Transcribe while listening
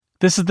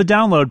This is the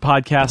Download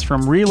podcast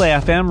from Relay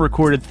FM,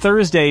 recorded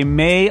Thursday,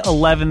 May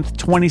 11th,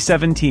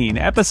 2017.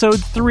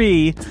 Episode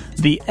 3,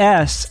 the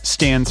S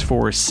stands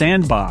for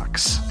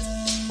Sandbox.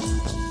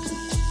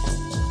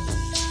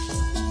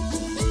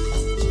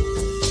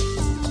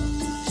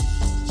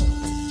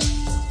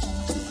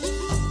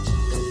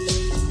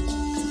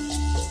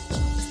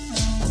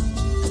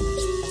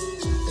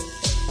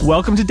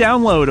 Welcome to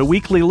Download, a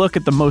weekly look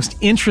at the most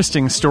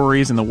interesting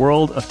stories in the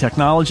world of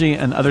technology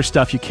and other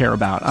stuff you care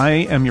about. I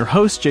am your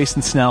host,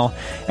 Jason Snell,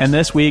 and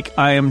this week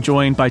I am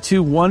joined by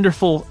two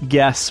wonderful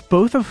guests,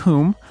 both of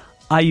whom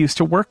I used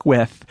to work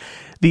with.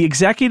 The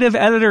executive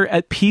editor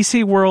at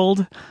PC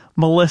World,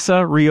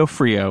 Melissa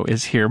Riofrio,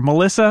 is here.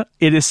 Melissa,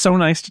 it is so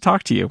nice to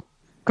talk to you.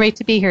 Great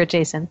to be here,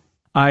 Jason.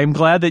 I'm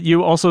glad that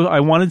you also, I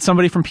wanted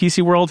somebody from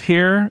PC World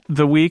here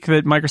the week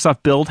that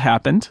Microsoft Build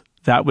happened.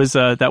 That was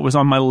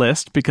on my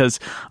list because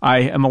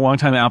I am a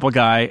longtime Apple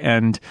guy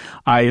and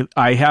I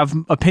have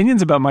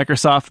opinions about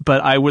Microsoft,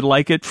 but I would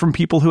like it from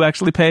people who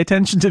actually pay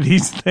attention to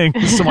these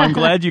things. So I'm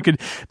glad you could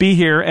be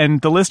here,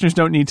 and the listeners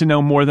don't need to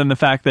know more than the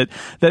fact that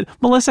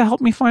Melissa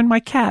helped me find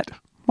my cat.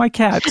 My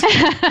cat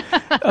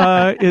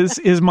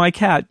is my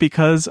cat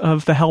because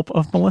of the help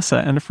of Melissa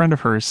and a friend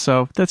of hers.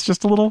 So that's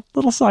just a little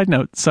side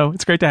note. So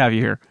it's great to have you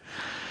here.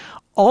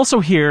 Also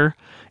here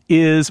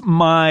is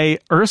my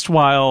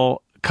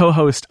erstwhile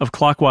co-host of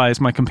Clockwise,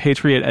 my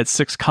compatriot at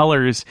Six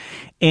Colors,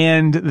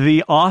 and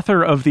the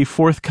author of the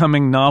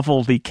forthcoming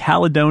novel, The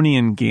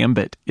Caledonian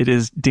Gambit. It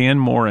is Dan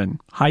Moren.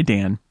 Hi,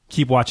 Dan.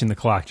 Keep watching the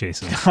clock,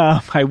 Jason.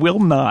 I will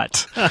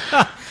not.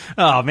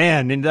 Oh,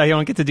 man. And I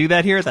don't get to do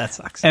that here? That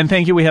sucks. And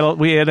thank you. We had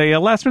a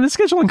last-minute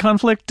scheduling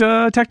conflict,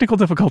 technical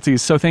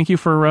difficulties. So thank you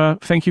for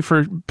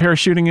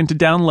parachuting into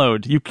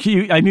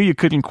Download. I knew you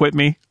couldn't quit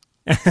me.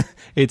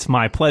 It's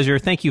my pleasure.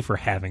 Thank you for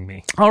having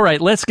me. All right,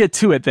 let's get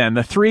to it then.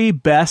 The 3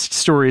 best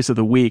stories of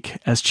the week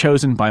as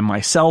chosen by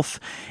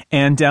myself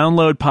and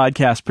Download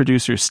podcast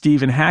producer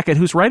Stephen Hackett,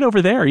 who's right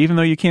over there, even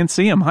though you can't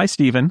see him. Hi,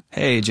 Stephen.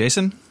 Hey,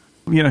 Jason.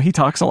 You know, he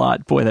talks a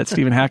lot. Boy, that's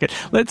Stephen Hackett.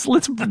 Let's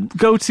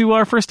go to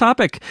our first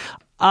topic.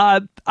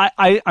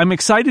 I'm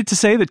excited to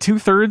say that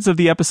 2/3 of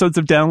the episodes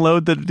of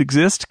Download that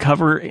exist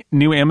cover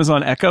new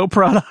Amazon Echo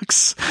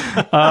products.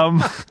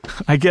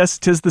 I guess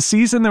 'tis the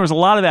season. There was a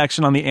lot of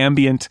action on the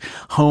ambient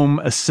home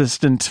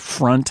assistant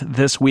front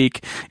this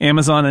week.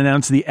 Amazon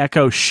announced the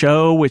Echo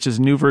Show, which is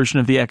a new version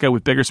of the Echo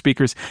with bigger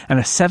speakers and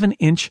a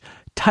 7-inch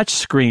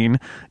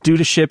touchscreen, due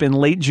to ship in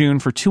late June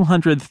for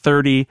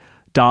 $230.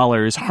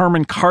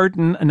 Harman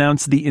Kardon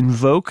announced the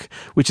Invoke,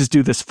 which is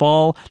due this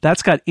fall.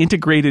 That's got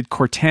integrated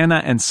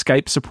Cortana and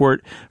Skype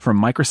support from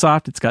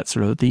Microsoft. It's got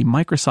sort of the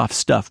Microsoft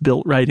stuff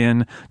built right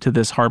in to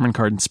this Harman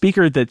Kardon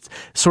speaker that's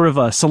sort of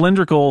a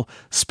cylindrical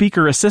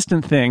speaker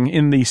assistant thing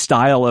in the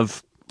style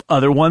of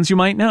other ones you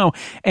might know.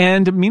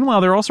 And meanwhile,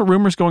 there are also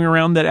rumors going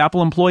around that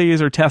Apple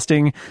employees are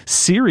testing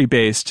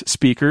Siri-based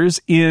speakers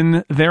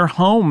in their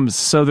homes.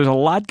 So there's a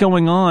lot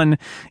going on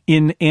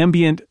in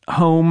ambient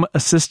home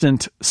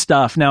assistant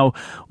stuff. Now,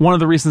 one of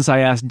the reasons I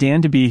asked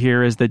Dan to be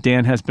here is that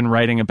Dan has been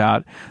writing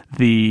about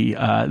the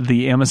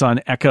Amazon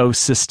Echo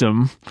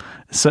system,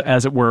 so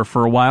as it were,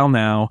 for a while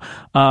now.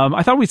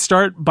 I thought we'd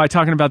start by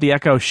talking about the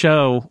Echo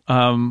Show.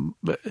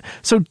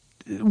 So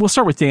we'll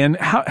start with Dan.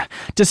 How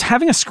does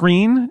having a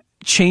screen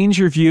change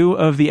your view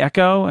of the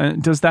Echo?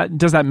 And does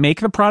that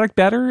make the product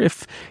better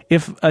if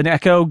an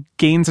Echo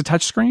gains a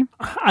touchscreen?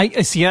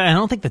 I see. I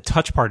don't think the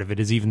touch part of it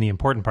is even the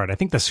important part. I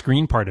think the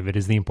screen part of it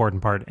is the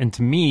important part. And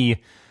to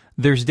me,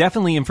 there's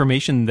definitely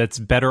information that's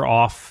better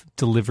off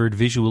delivered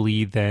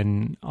visually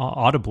than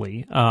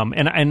audibly.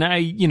 And I,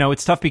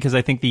 it's tough because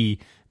I think the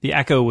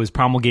Echo was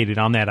promulgated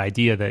on that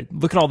idea that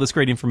look at all this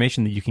great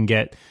information that you can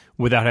get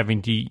without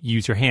having to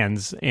use your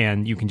hands,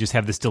 and you can just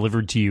have this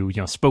delivered to you,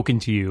 spoken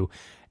to you.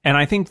 And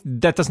I think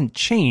that doesn't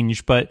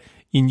change, but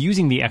in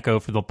using the Echo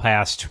for the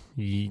past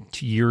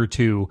year or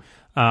two,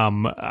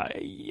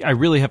 I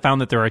really have found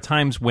that there are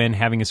times when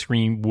having a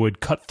screen would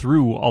cut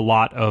through a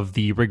lot of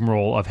the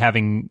rigmarole of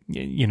having,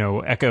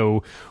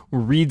 Echo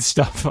read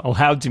stuff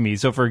aloud to me.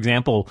 So, for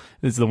example,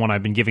 this is the one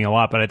I've been giving a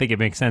lot, but I think it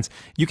makes sense.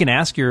 You can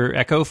ask your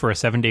Echo for a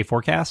 7-day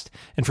forecast.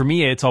 And for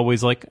me, it's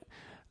always like,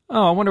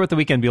 oh, I wonder what the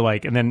weekend be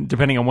like. And then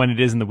depending on when it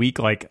is in the week,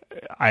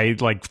 I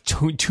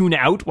tune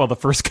out while the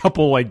first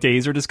couple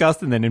days are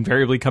discussed, and then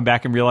invariably come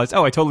back and realize,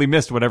 oh, I totally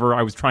missed whatever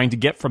I was trying to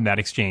get from that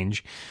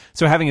exchange.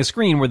 So having a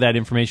screen where that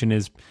information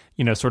is,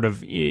 sort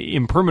of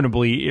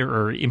impermanently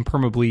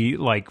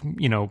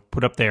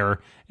put up there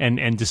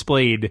and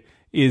displayed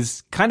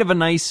is kind of a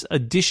nice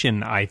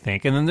addition, I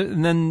think. And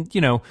then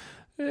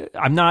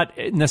I'm not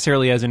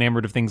necessarily as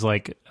enamored of things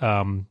like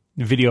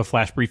video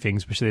flash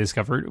briefings,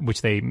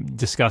 which they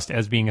discussed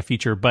as being a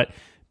feature, but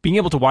being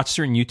able to watch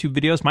certain YouTube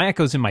videos. My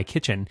Echo's in my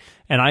kitchen,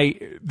 and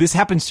this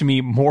happens to me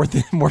more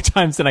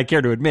times than I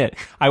care to admit.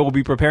 I will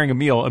be preparing a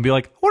meal and be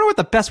like, I wonder what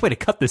the best way to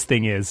cut this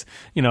thing is,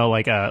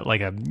 like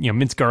a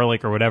minced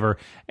garlic or whatever.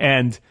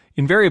 And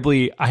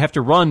invariably, I have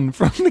to run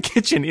from the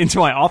kitchen into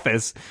my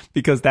office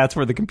because that's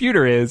where the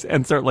computer is,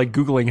 and start like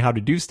Googling how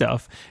to do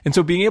stuff. And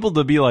so being able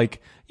to be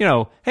like,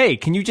 hey,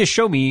 can you just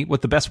show me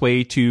what the best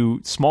way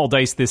to small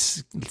dice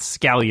this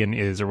scallion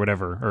is, or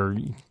whatever, or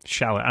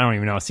shallot? I don't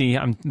even know. See,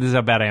 this is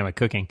how bad I am at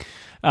cooking.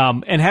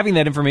 And having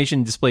that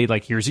information displayed,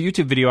 like, here's a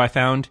YouTube video I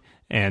found,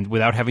 and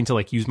without having to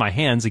like use my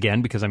hands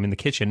again because I'm in the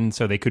kitchen, and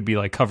so they could be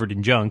like covered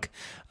in junk,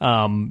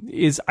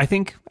 is I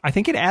think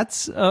it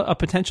adds a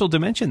potential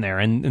dimension there,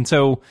 and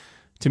so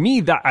to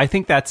me I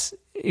think that's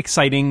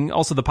exciting.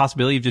 Also, the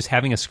possibility of just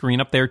having a screen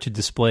up there to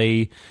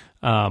display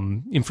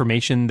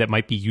information that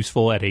might be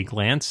useful at a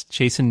glance.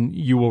 Jason,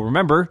 you will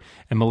remember,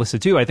 and Melissa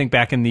too, I think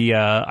back in the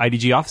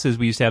IDG offices,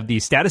 we used to have the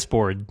status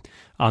board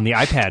on the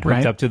iPad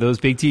hooked up to those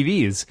big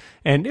TVs.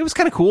 And it was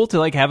kind of cool to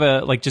like have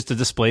just a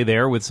display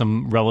there with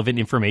some relevant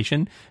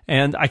information.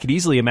 And I could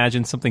easily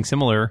imagine something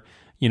similar,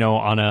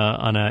 on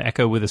a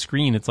Echo with a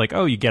screen. It's like,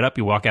 oh, you get up,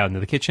 you walk out into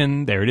the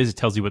kitchen, there it is. It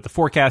tells you what the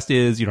forecast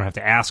is. You don't have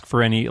to ask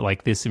for any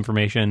like this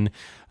information.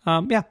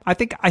 I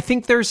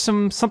think there's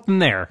something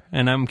there,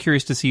 and I'm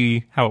curious to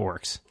see how it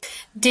works.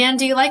 Dan,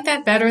 do you like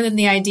that better than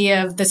the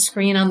idea of the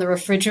screen on the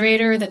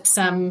refrigerator that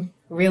some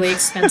really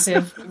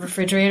expensive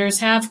refrigerators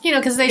have?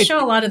 Because they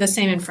show a lot of the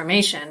same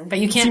information, but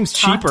you can't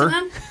talk to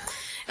them.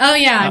 Oh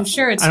yeah, I'm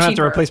sure it's cheaper. I don't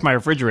have to replace my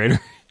refrigerator.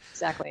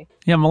 Exactly.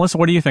 Yeah, Melissa,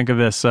 what do you think of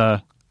this?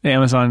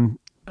 Amazon,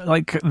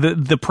 like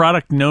the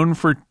product known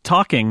for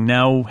talking,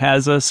 now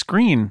has a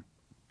screen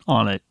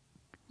on it.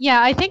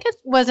 Yeah, I think it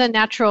was a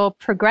natural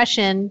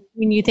progression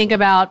when you think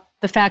about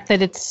the fact that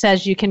it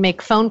says you can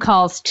make phone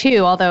calls too,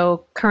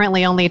 although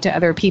currently only to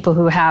other people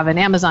who have an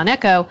Amazon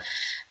Echo.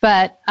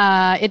 But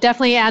it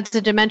definitely adds a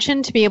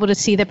dimension to be able to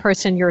see the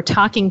person you're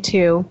talking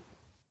to.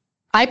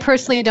 I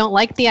personally don't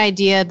like the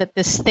idea that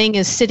this thing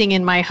is sitting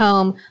in my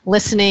home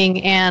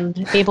listening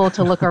and able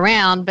to look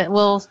around, but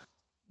we'll,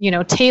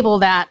 table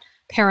that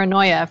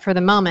paranoia for the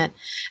moment.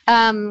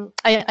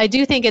 I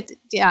do think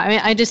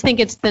I just think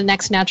it's the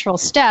next natural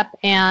step,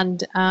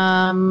 and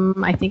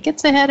I think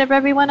it's ahead of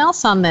everyone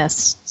else on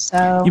this.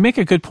 So you make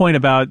a good point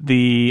about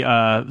the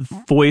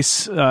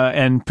voice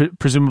and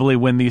presumably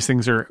when these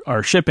things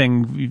are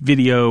shipping,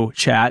 video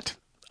chat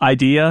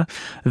idea,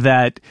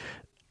 that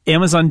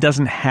Amazon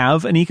doesn't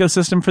have an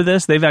ecosystem for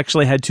this. They've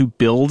actually had to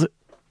build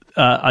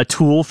a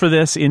tool for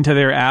this into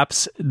their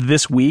apps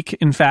this week.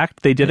 In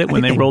fact, they did it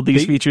when they rolled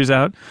these features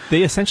out.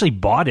 They essentially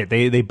bought it.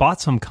 They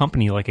bought some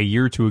company like a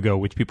year or two ago,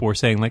 which people were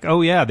saying like,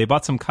 oh yeah, they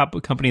bought some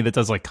company that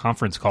does like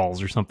conference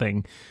calls or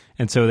something.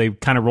 And so they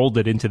kind of rolled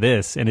it into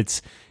this. And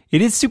it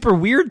is super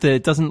weird that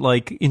it doesn't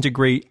like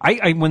integrate.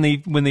 When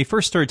they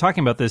first started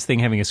talking about this thing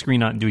having a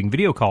screen on and doing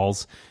video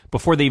calls,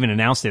 before they even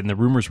announced it and the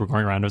rumors were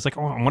going around, I was like,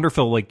 oh, I wonder if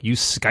they'll like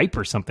use Skype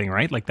or something,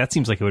 right? Like that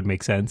seems like it would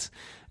make sense.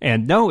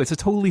 And no, it's a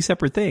totally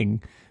separate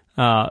thing.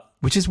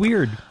 Which is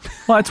weird.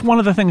 Well, it's one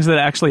of the things that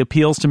actually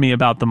appeals to me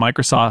about the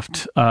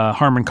Microsoft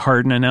Harman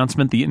Kardon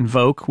announcement, the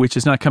Invoke, which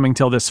is not coming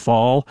till this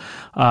fall.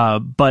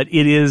 But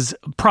it is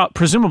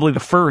presumably the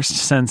first,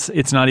 since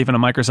it's not even a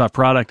Microsoft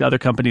product. Other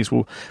companies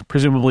will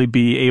presumably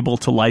be able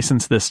to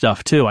license this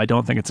stuff too. I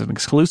don't think it's an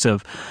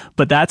exclusive.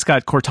 But that's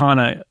got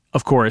Cortana,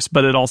 of course,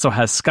 but it also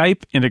has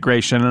Skype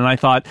integration. And I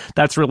thought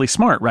that's really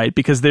smart, right?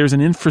 Because there's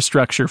an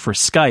infrastructure for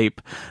Skype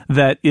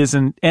that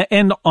isn't,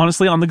 and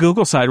honestly, on the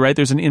Google side, right,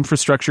 there's an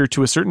infrastructure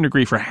to a certain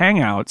degree for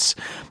Hangouts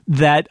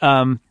that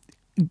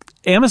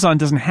Amazon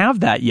doesn't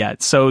have that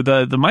yet. So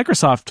the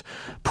Microsoft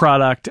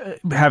product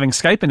having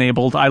Skype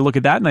enabled, I look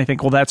at that and I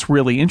think, well, that's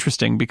really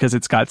interesting because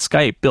it's got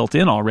Skype built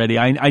in already.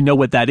 I know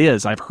what that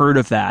is. I've heard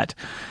of that.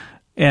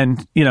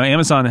 And,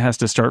 Amazon has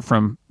to start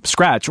from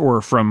scratch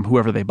or from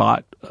whoever they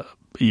bought a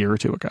year or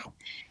two ago.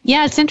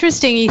 Yeah, it's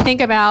interesting. You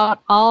think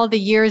about all the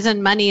years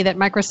and money that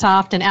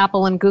Microsoft and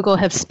Apple and Google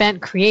have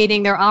spent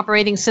creating their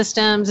operating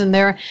systems and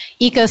their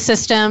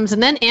ecosystems.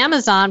 And then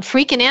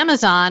freaking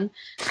Amazon,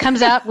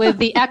 comes out with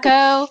the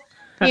Echo,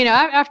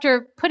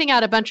 after putting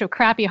out a bunch of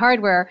crappy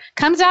hardware,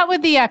 comes out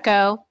with the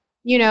Echo,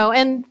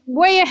 and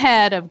way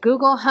ahead of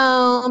Google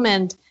Home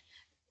and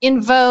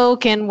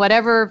Invoke and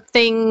whatever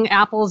thing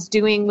Apple's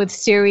doing with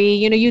Siri.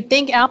 You'd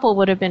think Apple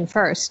would have been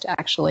first,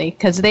 actually,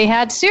 because they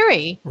had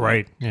Siri.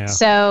 Right. Yeah.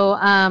 So,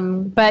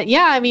 but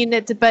yeah, I mean,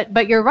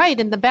 but you're right.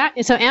 In the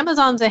back, so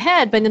Amazon's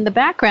ahead, but in the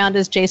background,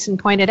 as Jason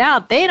pointed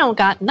out, they don't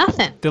got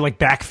nothing. They're like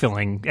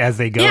backfilling as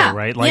they go,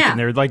 right? And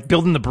they're like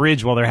building the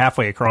bridge while they're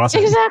halfway across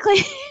it.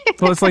 Exactly.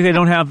 So it's like they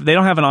don't have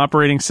an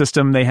operating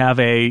system. They have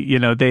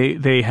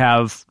they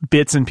have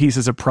bits and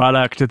pieces of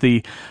product.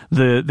 They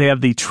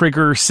have the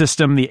trigger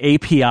system, the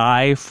API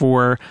API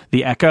for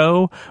the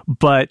Echo,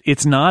 but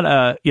it's not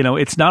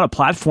a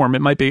platform.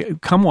 It might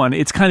become one.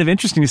 It's kind of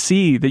interesting to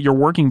see that you're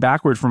working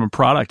backward from a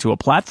product to a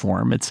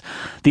platform. It's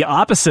the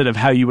opposite of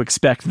how you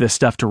expect this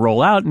stuff to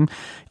roll out. And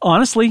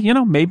honestly,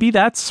 maybe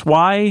that's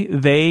why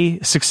they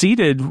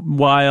succeeded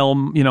while,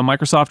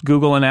 Microsoft,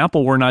 Google, and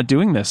Apple were not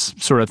doing this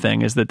sort of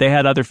thing, is that they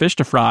had other fish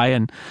to fry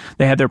and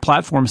they had their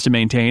platforms to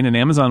maintain, and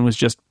Amazon was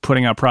just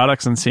putting out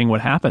products and seeing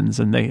what happens,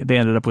 and they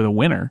ended up with a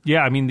winner.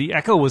 Yeah, I mean, the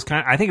Echo was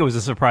I think it was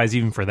a surprise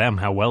even for them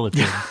how well it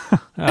did.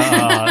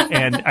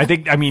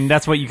 And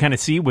that's what you kind of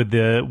see with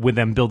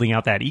them building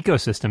out that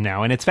ecosystem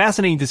now. And it's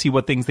fascinating to see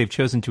what things they've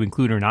chosen to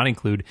include or not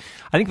include.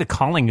 I think the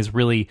calling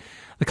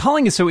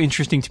is so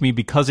interesting to me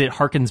because it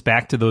harkens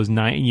back to those the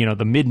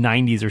mid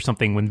 90s or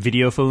something when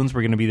video phones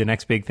were going to be the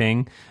next big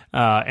thing.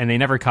 And they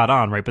never caught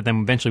on, right? But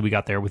then eventually we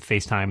got there with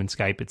FaceTime and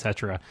Skype,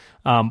 etc.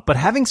 But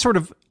having sort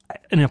of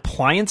an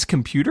appliance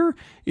computer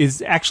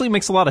actually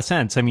makes a lot of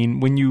sense. I mean,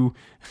 when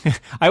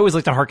I always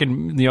like to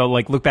harken,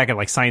 look back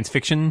at science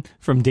fiction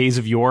from days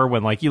of yore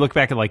when you look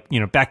back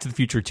at Back to the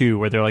Future 2,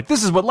 where they're like,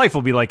 this is what life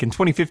will be like in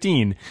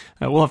 2015.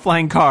 We'll have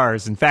flying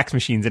cars and fax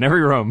machines in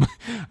every room.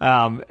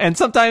 And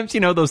sometimes,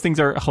 those things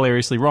are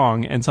hilariously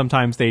wrong, and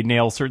sometimes they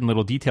nail certain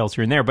little details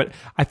here and there. But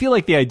I feel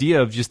like the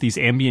idea of just these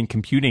ambient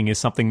computing is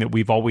something that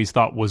we've always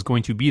thought was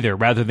going to be there.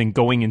 Rather than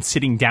going and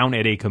sitting down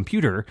at a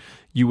computer,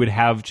 you would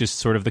have just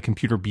sort of the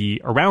computer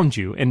be around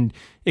you. And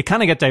it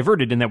kind of got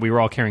diverted in that we were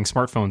all carrying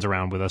smartphones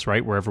around with us,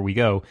 right, wherever we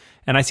go.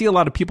 And I see a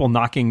lot of people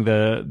knocking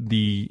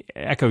the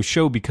Echo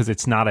Show because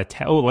it's not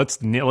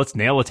let's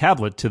nail a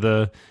tablet to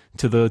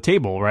the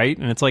table, right?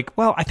 And it's like,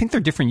 well, I think they're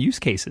different use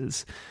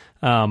cases.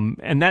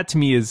 And that to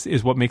me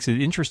is what makes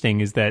it interesting,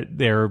 is that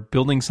they're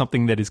building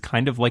something that is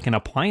kind of like an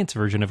appliance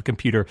version of a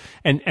computer,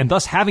 and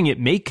thus having it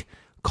make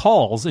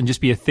calls and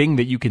just be a thing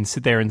that you can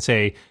sit there and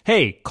say,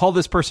 hey, call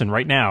this person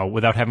right now,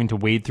 without having to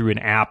wade through an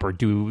app or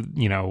do,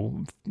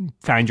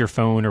 find your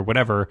phone or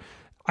whatever.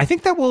 I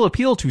think that will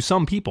appeal to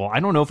some people. I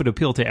don't know if it'll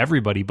appeal to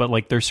everybody,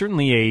 but there's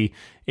certainly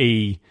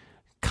a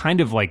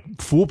kind of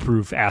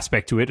foolproof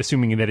aspect to it,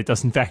 assuming that it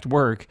does in fact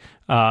work,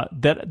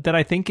 that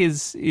I think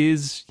is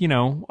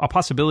a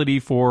possibility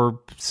for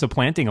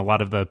supplanting a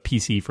lot of the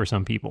PC for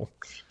some people.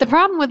 The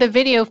problem with a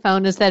video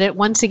phone is that it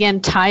once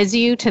again ties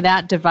you to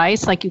that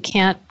device. You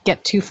can't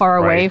get too far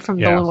away from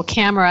the little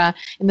camera,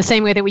 in the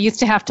same way that we used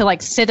to have to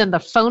sit in the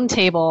phone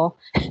table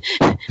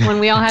when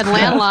we all had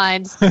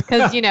landlines,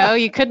 because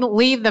you couldn't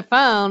leave the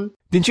phone.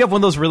 Didn't you have one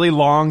of those really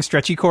long,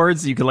 stretchy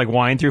cords that you could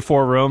wind through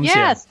 4 rooms?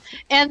 Yes.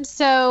 Yeah. And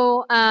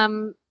so,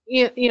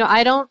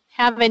 I don't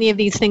have any of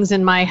these things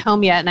in my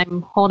home yet, and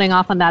I'm holding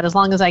off on that as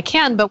long as I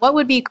can. But what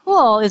would be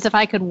cool is if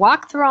I could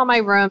walk through all my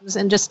rooms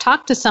and just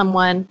talk to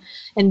someone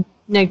and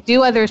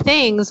do other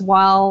things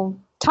while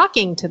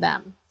talking to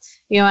them.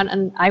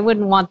 And I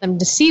wouldn't want them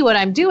to see what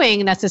I'm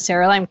doing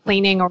necessarily. I'm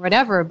cleaning or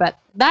whatever, but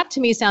that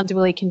to me sounds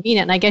really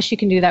convenient. And I guess you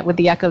can do that with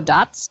the Echo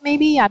Dots,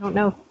 maybe. I don't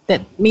know.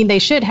 They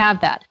should have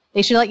that.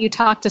 They should let you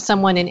talk to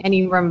someone in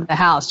any room of the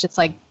house. Just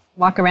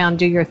walk around,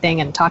 do your thing,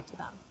 and talk to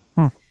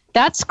them.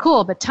 That's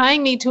cool. But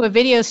tying me to a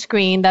video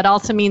screen, that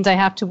also means I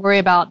have to worry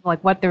about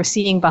what they're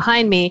seeing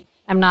behind me.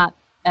 I'm not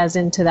as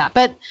into that.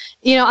 But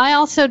I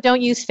also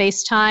don't use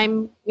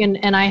FaceTime,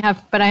 and I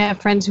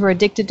have friends who are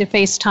addicted to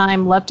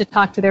FaceTime, love to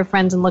talk to their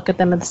friends and look at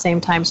them at the same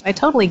time. So I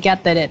totally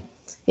get that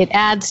it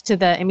adds to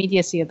the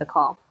immediacy of the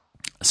call.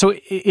 So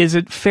is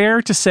it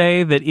fair to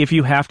say that if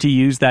you have to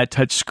use that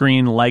touch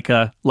screen like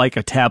a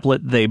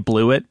tablet, they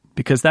blew it?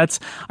 Because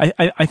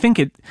I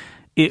think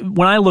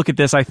when I look at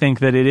this, I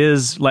think that it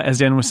is, as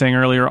Dan was saying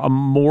earlier,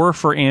 more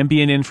for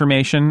ambient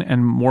information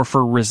and more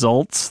for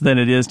results than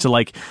it is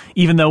to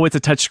even though it's a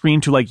touch screen,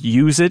 to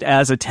use it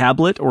as a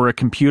tablet or a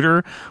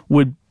computer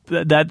would.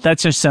 That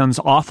just sounds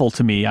awful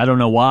to me. I don't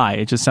know why.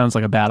 It just sounds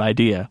like a bad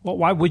idea. Well,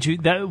 why would you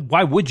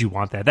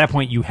want that? At that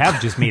point, you have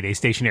just made a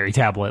stationary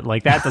tablet.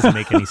 That doesn't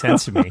make any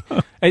sense to me.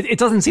 It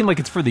doesn't seem like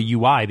it's for the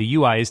UI. The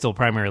UI is still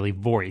primarily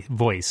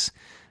voice.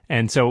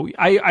 And so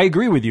I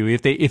agree with you.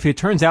 If it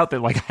turns out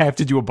that I have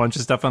to do a bunch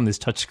of stuff on this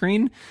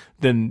touchscreen,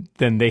 then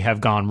they have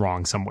gone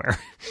wrong somewhere.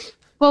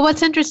 Well,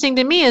 what's interesting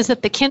to me is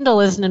that the Kindle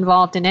isn't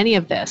involved in any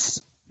of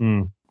this.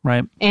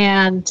 Right.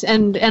 And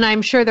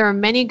I'm sure there are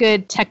many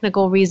good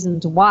technical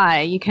reasons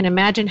why. You can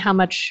imagine how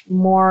much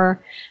more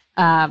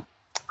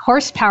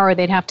horsepower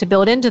they'd have to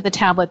build into the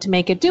tablet to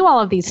make it do all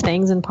of these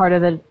things. And part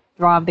of the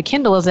draw of the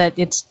Kindle is that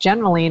it's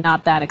generally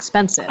not that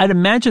expensive. I'd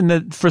imagine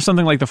that for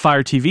something like the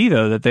Fire TV,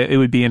 though, that it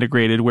would be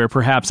integrated where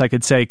perhaps I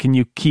could say, can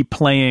you keep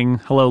playing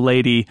Hello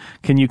Lady?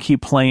 Can you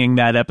keep playing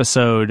that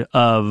episode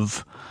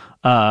of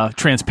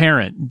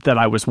transparent that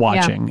I was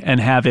watching and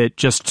have it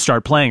just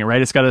start playing it,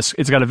 right? It's got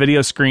a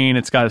video screen,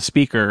 it's got a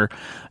speaker,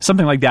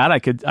 something like that. I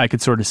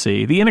could sort of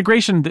see. The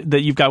integration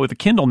that you've got with the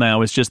Kindle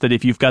now is just that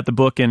if you've got the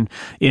book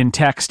in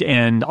text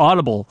and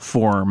Audible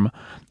form,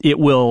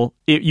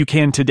 you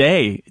can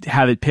today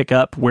have it pick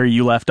up where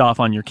you left off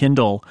on your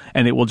Kindle,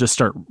 and it will just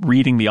start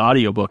reading the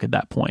audiobook at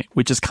that point,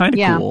 which is kind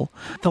of cool.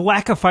 The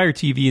lack of Fire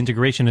TV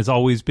integration has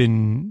always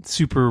been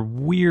super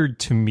weird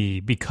to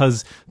me,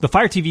 because the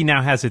Fire TV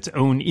now has its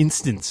own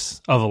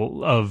instance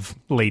of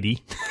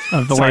Lady.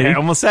 Of the Lady. I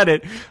almost said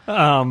it.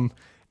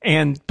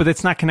 But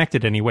it's not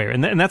connected anywhere.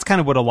 And that's kind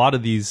of what a lot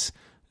of these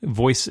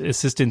voice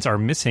assistants are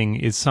missing,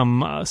 is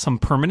some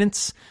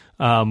permanence.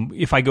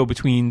 If I go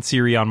between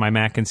Siri on my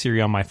Mac and Siri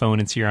on my phone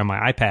and Siri on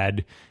my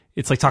iPad,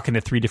 it's like talking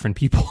to 3 different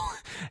people.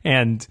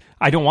 And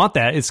I don't want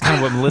that. It's kind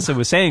of what Melissa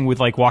was saying with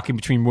like walking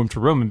between room to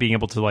room and being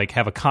able to like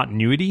have a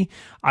continuity.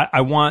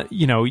 I want,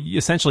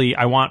 essentially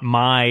I want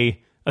my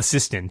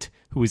assistant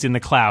who is in the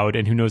cloud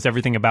and who knows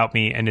everything about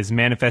me and is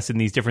manifested in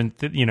these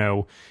different,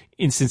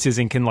 instances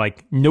and can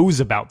like knows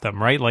about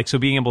them, right? Like, so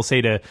being able to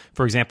say to,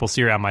 for example,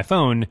 Siri on my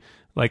phone,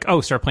 like,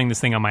 oh, start playing this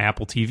thing on my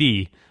Apple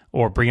TV,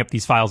 or bring up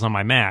these files on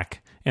my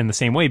Mac. And the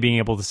same way, being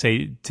able to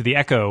say to the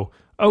Echo,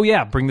 oh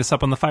yeah, bring this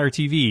up on the Fire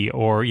TV,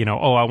 or,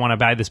 oh, I want to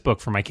buy this book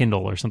for my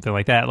Kindle or something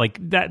like that. Like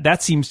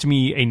that seems to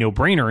me a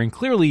no-brainer. And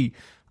clearly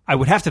I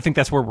would have to think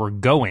that's where we're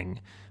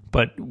going,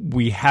 but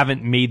we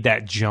haven't made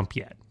that jump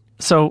yet.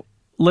 So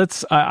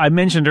I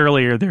mentioned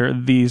earlier, there are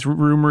these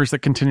rumors that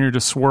continue to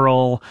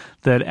swirl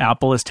that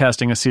Apple is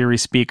testing a Siri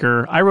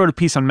speaker. I wrote a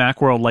piece on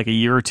Macworld like a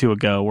year or two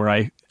ago where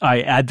I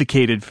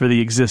advocated for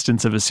the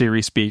existence of a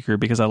Siri speaker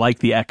because I like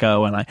the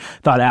Echo, and I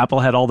thought Apple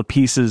had all the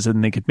pieces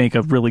and they could make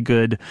a really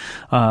good,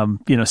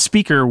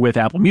 speaker with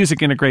Apple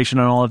Music integration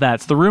and all of that.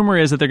 So the rumor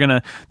is that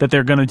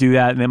they're gonna do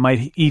that, and it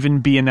might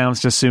even be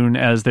announced as soon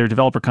as their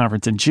developer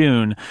conference in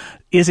June.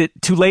 Is it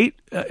too late?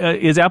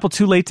 Is Apple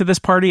too late to this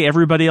party?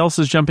 Everybody else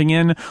is jumping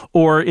in,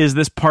 or is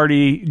this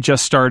party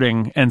just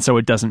starting and so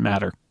it doesn't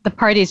matter? The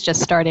party's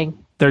just starting.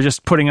 They're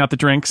just putting out the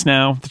drinks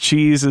now. The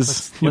cheese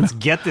is... Let's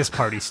get this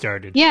party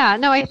started. Yeah,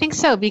 no, I think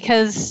so,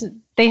 because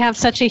they have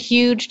such a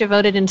huge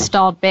devoted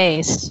installed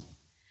base,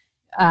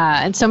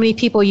 and so many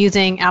people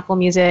using Apple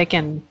Music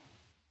and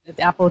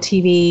Apple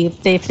TV.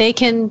 If they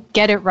can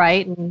get it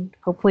right, and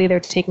hopefully they're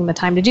taking the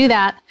time to do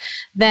that,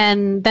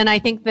 then I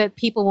think that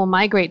people will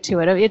migrate to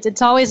it.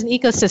 It's always an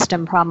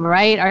ecosystem problem,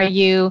 right? Are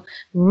you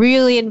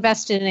really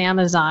invested in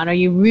Amazon? Are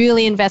you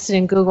really invested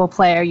in Google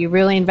Play? Are you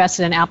really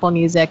invested in Apple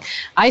Music?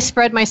 I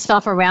spread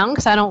myself around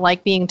because I don't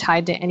like being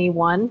tied to any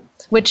one,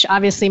 which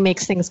obviously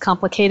makes things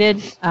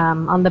complicated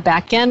on the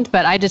back end,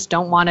 but I just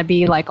don't want to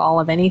be like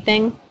all of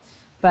anything.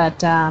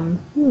 But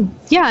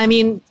yeah, I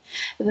mean,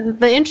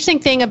 the interesting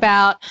thing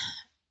about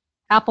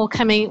Apple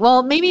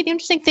maybe the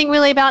interesting thing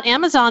really about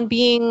Amazon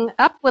being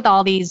up with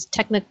all these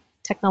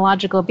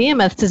technological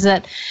behemoths is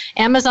that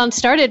Amazon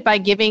started by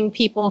giving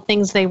people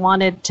things they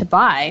wanted to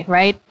buy,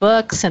 right?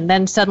 Books, and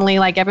then suddenly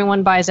like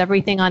everyone buys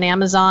everything on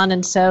Amazon.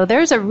 And so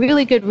there's a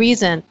really good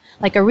reason,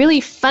 like a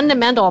really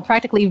fundamental,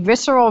 practically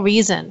visceral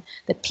reason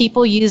that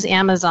people use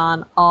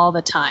Amazon all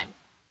the time.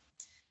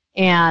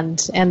 And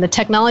the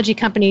technology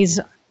companies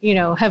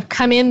have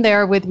come in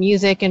there with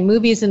music and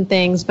movies and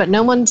things, but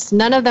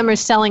none of them are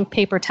selling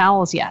paper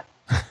towels yet.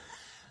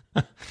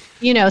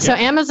 So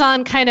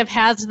Amazon kind of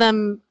has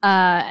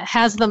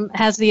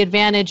the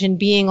advantage in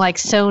being like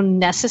so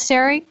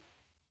necessary.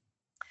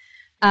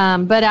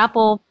 But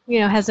Apple,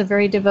 has a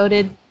very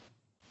devoted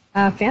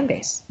fan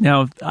base.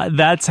 Now,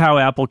 that's how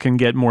Apple can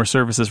get more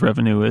services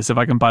revenue, is if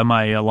I can buy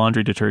my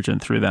laundry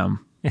detergent through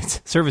them.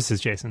 It's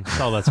services, Jason. It's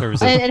all about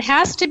services. And it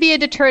has to be a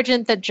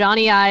detergent that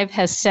Johnny Ive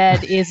has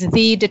said is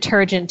the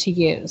detergent to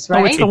use,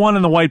 right? Oh, it's the one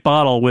in the white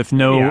bottle with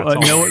no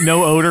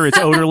odor. It's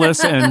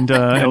odorless and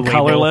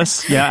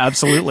colorless. Yeah,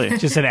 absolutely.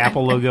 Just an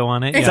Apple logo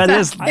on it. Yeah. That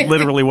is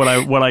literally what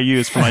I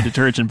use for my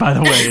detergent, by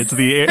the way. It's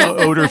the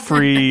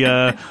odor-free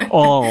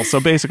all. So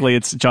basically,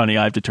 it's Johnny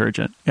Ive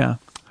detergent. Yeah.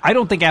 I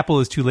don't think Apple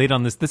is too late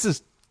on this. This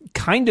is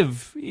kind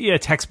of a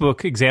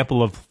textbook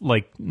example of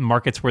like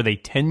markets where they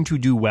tend to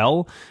do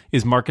well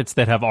is markets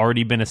that have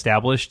already been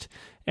established,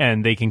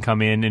 and they can come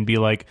in and be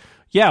like,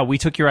 yeah, we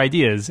took your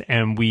ideas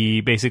and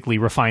we basically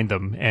refined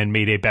them and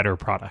made a better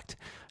product.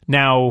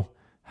 Now,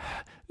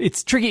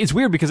 it's tricky. It's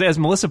weird because, as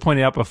Melissa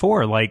pointed out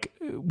before, like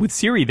with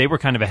Siri, they were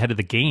kind of ahead of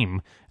the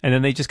game, and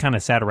then they just kind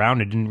of sat around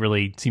and didn't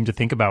really seem to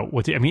think about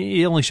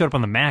it only showed up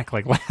on the Mac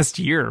like last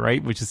year,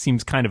 right? Which just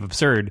seems kind of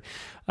absurd.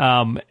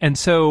 And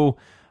so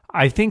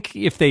I think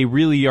if they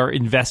really are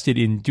invested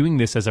in doing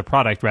this as a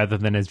product rather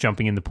than as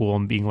jumping in the pool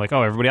and being like,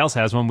 oh, everybody else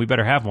has one, we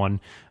better have one,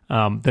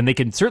 then they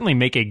can certainly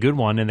make a good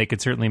one, and they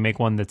could certainly make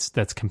one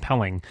that's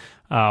compelling.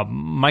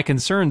 My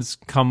concerns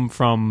come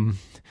from,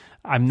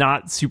 I'm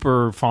not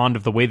super fond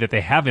of the way that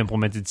they have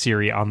implemented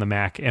Siri on the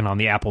Mac and on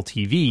the Apple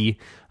TV.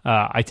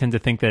 I tend to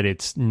think that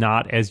it's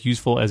not as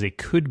useful as it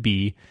could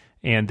be.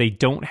 and they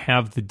don't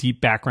have the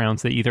deep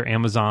backgrounds that either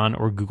Amazon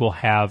or Google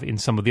have in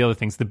some of the other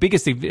things. The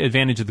biggest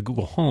advantage of the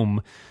Google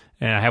Home,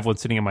 and I have one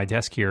sitting on my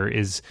desk here,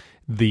 is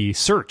the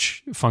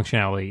search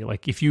functionality.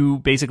 Like if you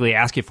basically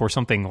ask it for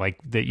something like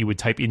that you would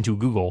type into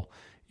Google,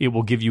 it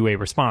will give you a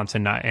response.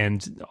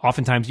 And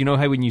oftentimes, you know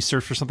how when you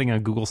search for something on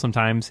Google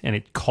sometimes and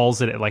it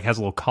calls it like has a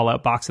little call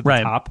out box at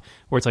the top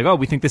where it's like, oh,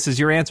 we think this is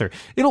your answer.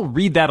 It'll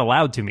read that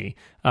aloud to me.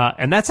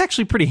 And that's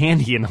actually pretty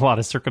handy in a lot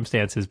of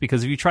circumstances,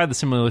 because if you try the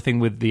similar thing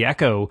with the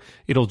Echo,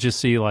 it'll just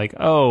see like,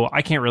 oh,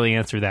 I can't really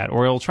answer that.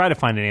 Or it'll try to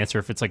find an answer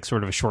if it's like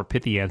sort of a short,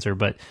 pithy answer,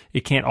 but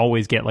it can't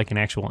always get like an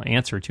actual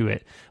answer to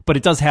it. But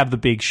it does have the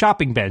big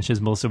shopping bench,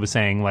 as Melissa was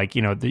saying, like,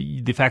 you know,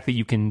 the fact that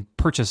you can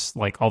purchase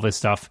like all this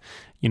stuff,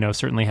 you know,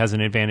 certainly has an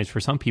advantage for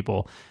some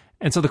people.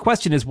 And so the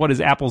question is, what is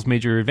Apple's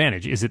major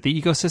advantage? Is it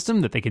the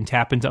ecosystem that they can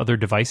tap into other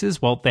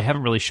devices? Well, they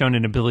haven't really shown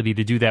an ability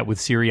to do that with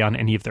Siri on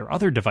any of their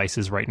other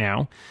devices right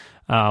now.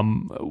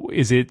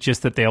 Is it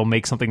just that they'll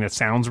make something that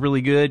sounds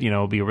really good, you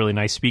know, be a really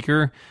nice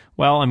speaker?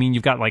 Well, I mean,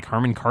 you've got like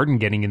Harman Kardon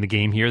getting in the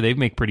game here. They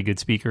make pretty good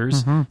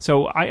speakers. Mm-hmm.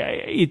 So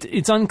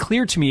it's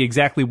unclear to me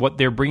exactly what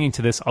they're bringing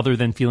to this, other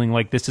than feeling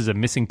like this is a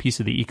missing piece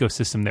of the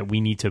ecosystem that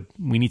we need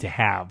to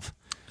have.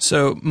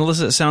 So,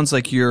 Melissa, it sounds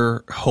like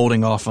you're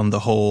holding off on the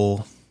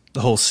whole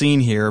scene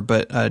here,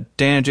 but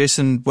Dan and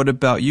Jason, what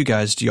about you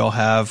guys? Do y'all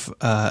have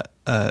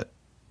a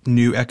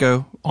new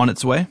Echo on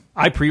its way?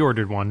 I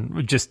pre-ordered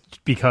one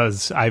just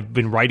because I've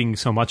been writing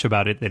so much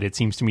about it that it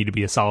seems to me to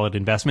be a solid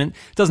investment.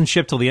 It doesn't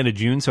ship till the end of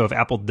June, so if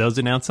Apple does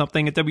announce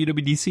something at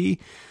WWDC,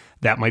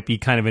 that might be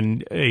kind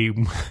of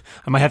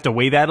I might have to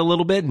weigh that a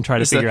little bit and try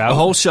to figure out. A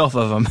whole shelf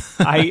of them.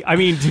 I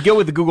mean, to go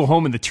with the Google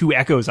Home and the 2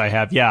 Echoes I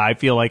have, yeah, I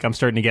feel like I'm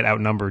starting to get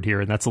outnumbered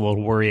here, and that's a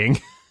little worrying.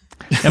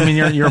 I mean,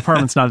 your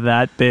apartment's not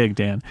that big,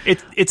 Dan.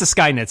 It's a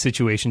Skynet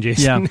situation,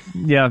 Jason.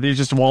 Yeah. They're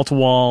just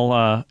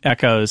wall-to-wall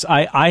Echoes.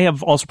 I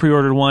have also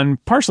pre-ordered one,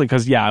 partially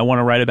because, I want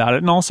to write about it,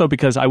 and also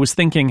because I was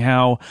thinking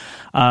how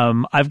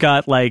I've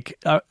got like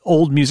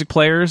old music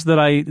players that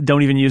I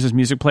don't even use as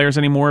music players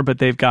anymore, but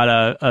they've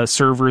got a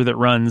server that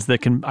runs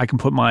that I can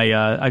put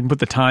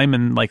the time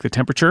and like the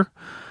temperature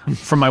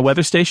from my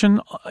weather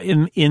station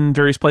in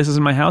various places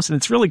in my house, and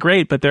it's really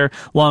great, but they're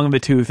long in the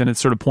tooth, and it's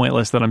sort of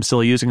pointless that I'm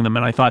still using them.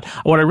 And I thought,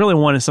 what I really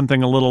want is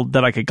something a little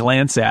that I could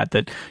glance at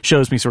that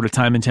shows me sort of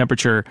time and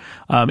temperature,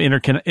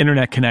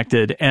 internet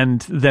connected. And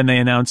then they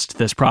announced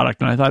this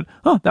product, and I thought,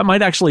 oh, that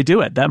might actually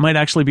do it. That might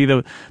actually be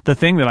the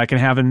thing that I can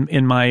have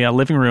in my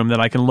living room, that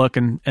I can look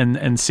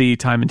and see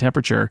time and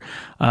temperature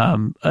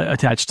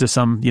attached to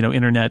some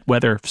internet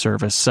weather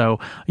service. So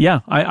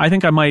I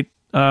think I might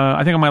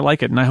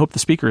like it, and I hope the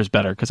speaker is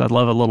better, because I'd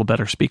love a little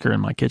better speaker in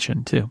my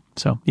kitchen too.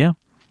 So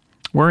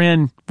we're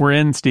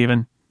in,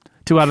 Stephen.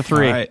 2 out of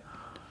 3.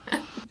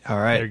 All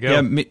right. There you go.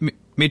 Yeah,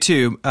 me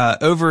too.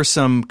 Over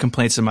some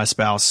complaints of my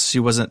spouse, she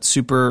wasn't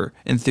super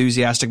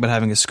enthusiastic about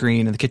having a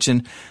screen in the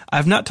kitchen.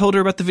 I've not told her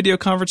about the video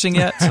conferencing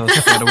yet, so I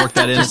was trying to work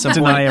that in at some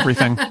point. Deny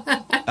everything.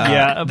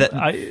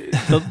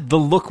 The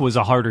look was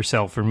a harder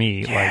sell for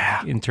me,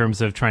 like in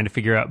terms of trying to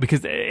figure out,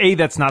 because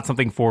that's not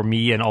something for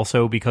me, and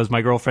also because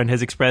my girlfriend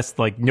has expressed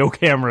like no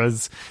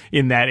cameras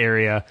in that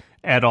area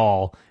at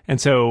all, and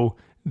so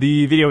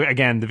the video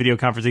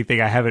conferencing thing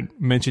I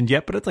havenn't mentioned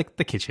yet, but it's like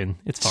the kitchen.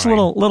 It's fine. Just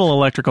a little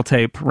electrical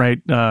tape, right?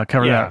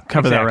 Cover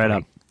that right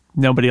up.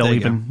 Nobody will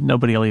even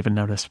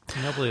notice.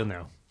 Nobody will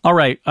know. All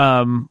right.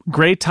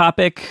 Great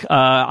topic.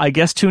 I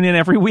guess tune in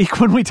every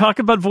week when we talk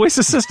about voice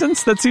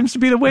assistants. That seems to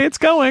be the way it's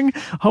going.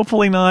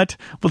 Hopefully not.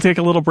 We'll take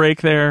a little break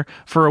there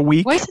for a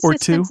week or two.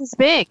 Voice assistants is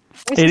big.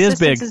 It is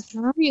big. It's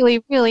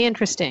really, really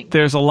interesting.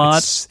 There's a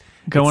lot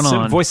going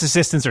on. Voice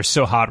assistants are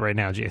so hot right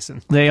now,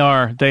 Jason. They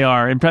are.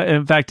 In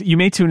fact, you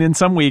may tune in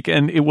some week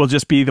and it will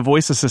just be the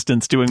voice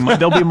assistants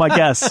they'll be my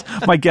guests.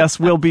 My guests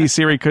will be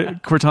Siri,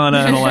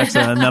 Cortana, and Alexa,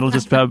 and that'll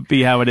just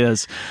be how it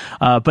is.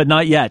 But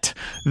not yet.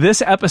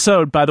 This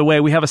episode, by the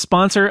way, we have a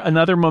sponsor,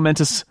 another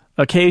momentous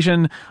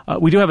occasion.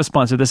 We do have a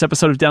sponsor. This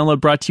episode of Download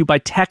brought to you by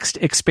Text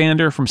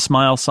Expander from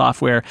Smile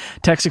Software.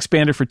 Text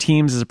Expander for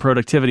Teams is a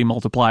productivity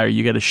multiplier.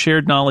 You get a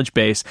shared knowledge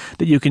base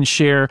that you can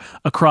share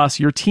across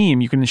your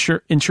team. You can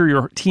ensure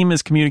your team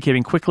is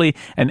communicating quickly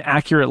and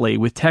accurately.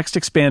 With Text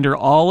Expander,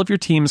 all of your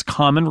team's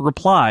common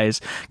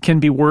replies can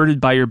be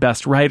worded by your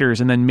best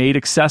writers and then made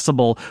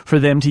accessible for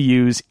them to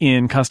use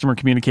in customer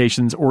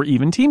communications or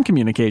even team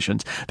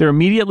communications. They're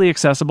immediately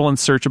accessible and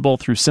searchable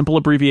through simple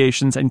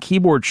abbreviations and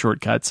keyboard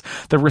shortcuts.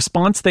 The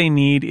response they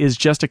need is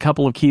just a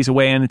couple of keys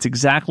away, and it's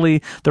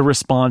exactly the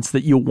response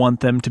that you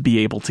want them to be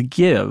able to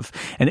give.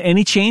 And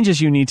any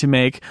changes you need to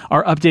make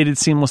are updated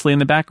seamlessly in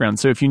the background.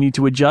 So if you need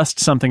to adjust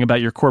something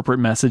about your corporate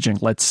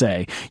messaging, let's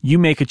say, you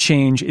make a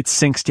change, it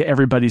syncs to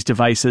everybody's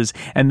devices,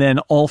 and then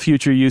all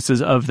future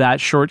uses of that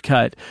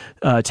shortcut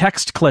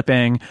text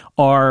clipping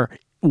are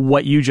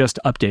what you just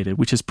updated,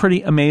 which is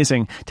pretty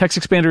amazing. Text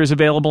Expander is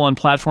available on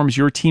platforms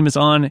your team is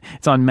on.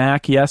 It's on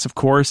Mac, yes, of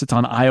course. It's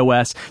on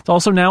iOS. It's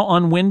also now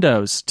on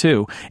Windows,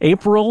 too.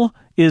 April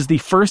is the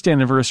first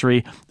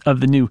anniversary of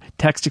the new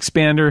Text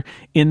Expander.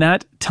 In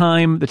that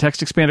time, the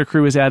Text Expander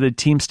crew has added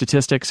team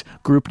statistics,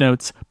 group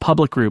notes,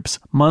 public groups,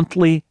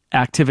 monthly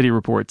activity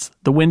reports,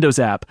 the Windows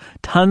app,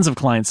 tons of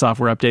client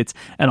software updates,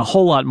 and a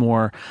whole lot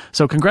more.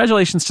 So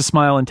congratulations to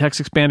Smile and Text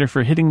Expander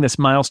for hitting this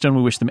milestone.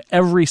 We wish them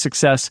every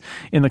success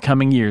in the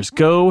coming years.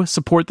 Go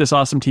support this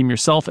awesome team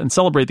yourself and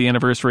celebrate the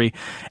anniversary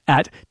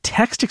at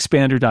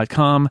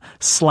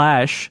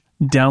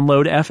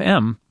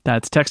textexpander.com/downloadfm.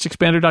 That's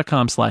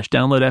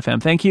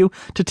textexpander.com/downloadfm. Thank you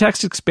to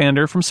Text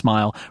Expander from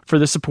Smile for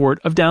the support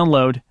of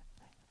Download.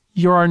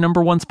 You're our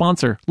number one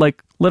sponsor.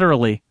 Like,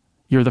 literally,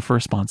 you're the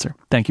first sponsor.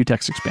 Thank you,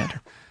 Text Expander.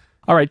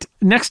 All right,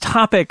 next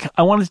topic.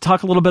 I wanted to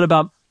talk a little bit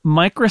about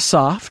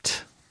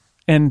Microsoft.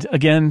 And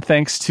again,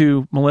 thanks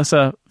to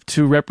Melissa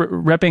to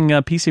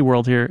repping PC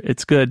World here.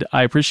 It's good.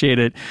 I appreciate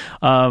it.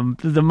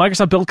 The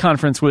Microsoft Build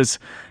Conference was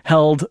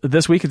held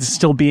this week. It's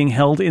still being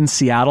held in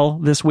Seattle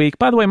this week.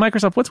 By the way,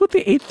 Microsoft, what's with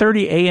the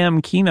 8:30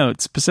 a.m.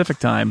 keynote Pacific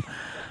time?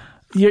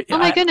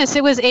 Goodness,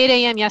 it was 8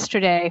 a.m.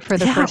 yesterday for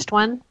the first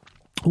one.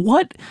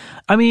 What?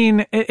 I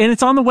mean, and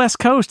it's on the West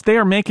Coast. They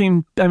are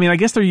making, I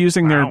guess they're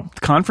using their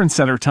conference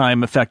center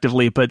time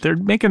effectively, but they're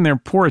making their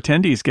poor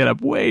attendees get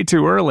up way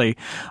too early.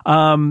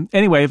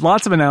 Anyway,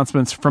 lots of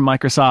announcements from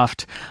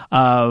Microsoft.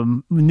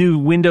 New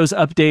Windows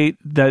update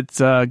that's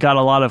got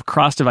a lot of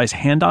cross-device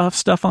handoff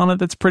stuff on it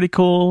that's pretty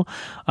cool.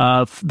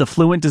 The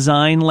Fluent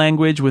design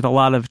language with a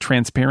lot of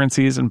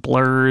transparencies and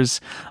blurs.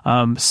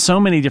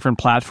 So many different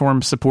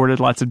platforms supported,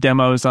 lots of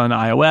demos on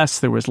iOS.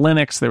 There was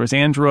Linux, there was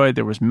Android,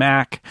 there was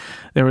Mac.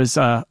 There was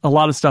a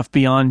lot of stuff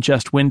beyond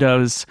just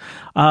Windows.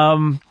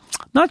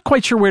 Not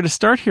quite sure where to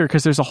start here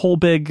because there's a whole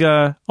big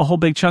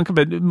chunk of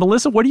it.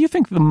 Melissa, what do you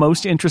think the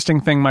most interesting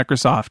thing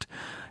Microsoft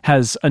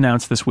has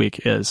announced this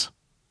week is?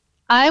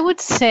 I would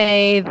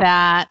say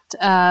that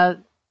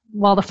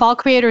while the Fall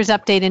Creators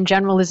Update in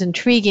general is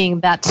intriguing,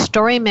 that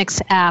StoryMix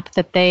app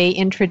that they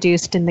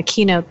introduced in the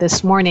keynote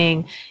this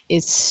morning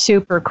is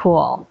super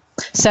cool.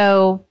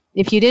 So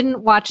if you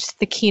didn't watch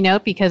the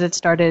keynote because it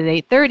started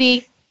at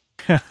 8:30,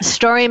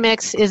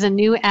 StoryMix is a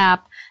new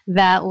app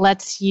that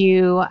lets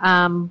you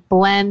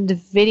blend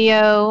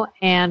video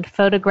and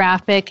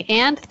photographic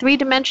and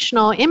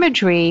three-dimensional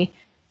imagery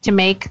to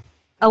make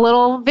a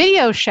little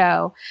video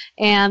show.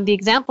 And the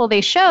example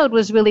they showed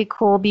was really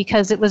cool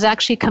because it was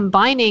actually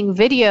combining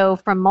video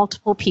from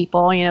multiple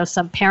people,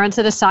 some parents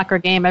at a soccer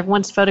game,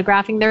 everyone's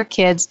photographing their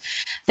kids,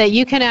 that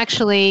you can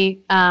actually,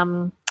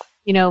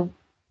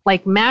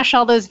 like mash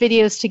all those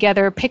videos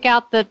together, pick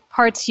out the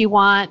parts you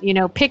want,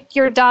 pick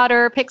your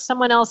daughter, pick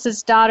someone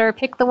else's daughter,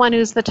 pick the one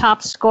who's the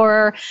top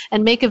scorer,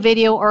 and make a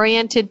video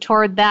oriented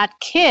toward that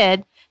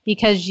kid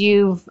because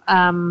you've,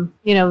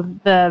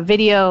 the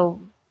video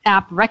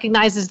app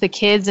recognizes the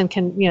kids and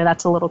can,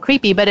 that's a little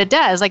creepy, but it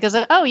does. Like,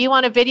 you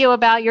want a video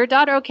about your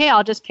daughter? Okay,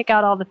 I'll just pick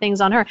out all the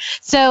things on her.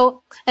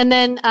 So, and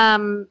then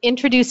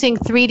introducing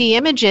 3D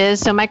images.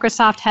 So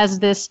Microsoft has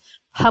this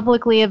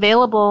publicly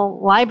available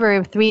library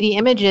of 3D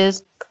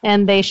images.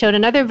 And they showed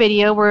another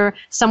video where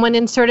someone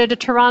inserted a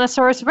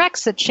Tyrannosaurus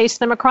Rex that chased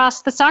them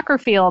across the soccer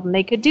field. And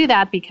they could do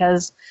that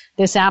because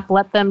this app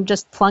let them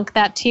just plunk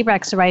that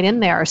T-Rex right in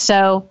there.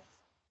 So,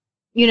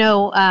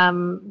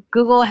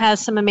 Google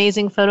has some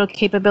amazing photo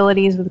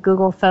capabilities with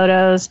Google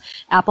Photos.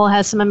 Apple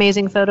has some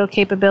amazing photo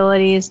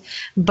capabilities.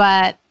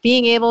 But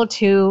being able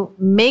to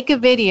make a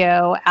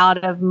video out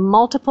of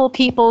multiple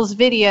people's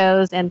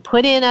videos and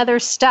put in other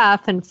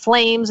stuff and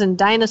flames and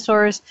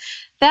dinosaurs,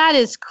 that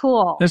is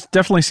cool. This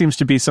definitely seems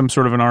to be some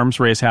sort of an arms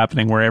race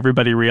happening where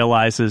everybody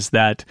realizes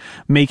that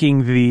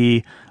making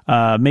the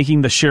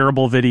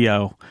shareable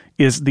video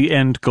is the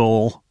end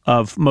goal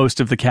of most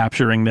of the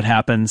capturing that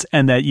happens,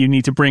 and that you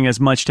need to bring as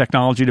much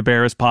technology to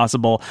bear as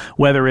possible,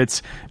 whether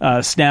it's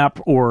Snap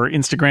or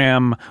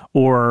Instagram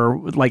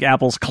or like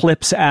Apple's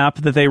Clips app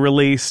that they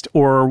released,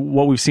 or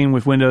what we've seen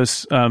with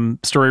Windows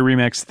Story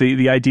Remix,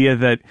 the idea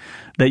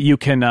that you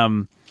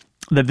can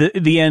that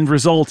the end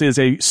result is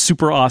a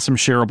super awesome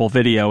shareable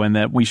video, and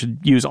that we should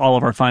use all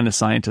of our finest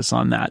scientists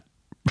on that.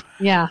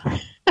 Yeah.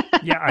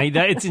 Yeah,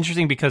 it's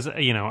interesting because,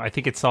 I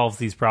think it solves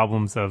these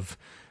problems of,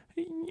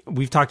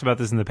 we've talked about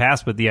this in the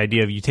past, but the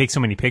idea of you take so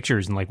many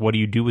pictures and what do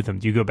you do with them?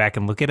 Do you go back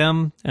and look at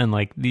them? And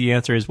the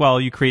answer is,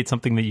 well, you create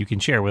something that you can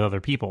share with other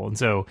people. And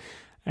so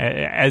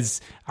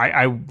as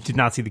I did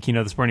not see the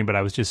keynote this morning, but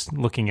I was just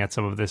looking at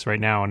some of this right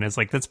now, and it's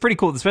that's pretty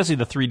cool. Especially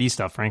the 3D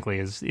stuff, frankly,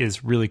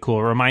 is really cool.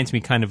 It reminds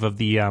me kind of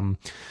the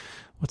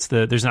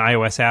there's an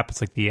iOS app. It's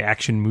the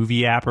Action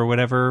Movie app or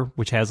whatever,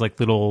 which has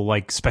little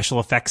special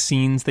effects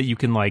scenes that you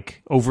can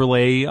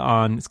overlay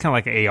on. It's kind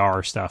of like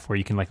AR stuff where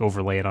you can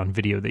overlay it on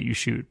video that you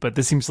shoot. But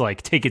this seems to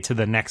take it to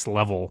the next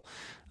level.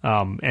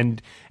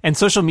 And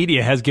social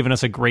media has given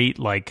us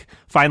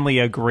finally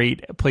a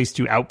great place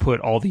to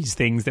output all these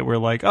things that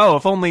we're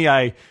if only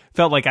I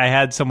felt like I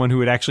had someone who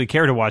would actually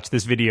care to watch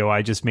this video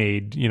I just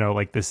made,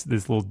 this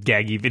little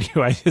gaggy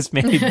video I just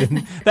made,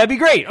 then that'd be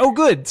great. Oh,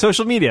 good.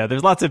 Social media.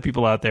 There's lots of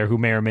people out there who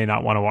may or may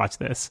not want to watch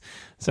this.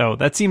 So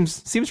that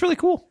seems really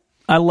cool.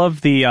 I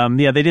love the,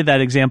 they did that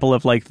example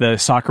of the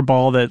soccer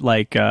ball that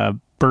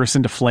bursts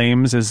into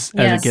flames as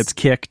it gets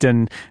kicked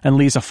and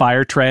leaves a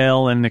fire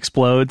trail and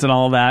explodes and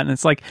all of that. And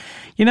it's like,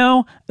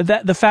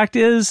 that the fact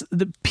is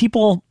that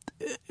people,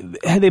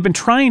 they've been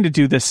trying to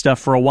do this stuff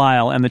for a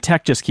while, and the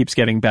tech just keeps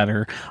getting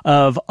better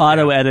of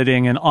auto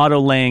editing and auto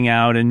laying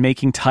out and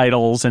making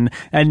titles and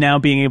now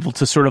being able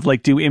to sort of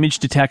like do image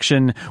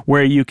detection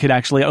where you could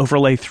actually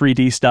overlay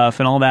 3D stuff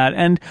and all that.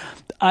 And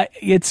I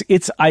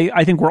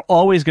think we're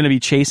always going to be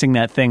chasing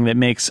that thing that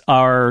makes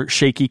our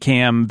shaky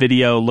cam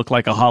video look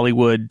like a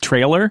Hollywood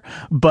trailer,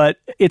 but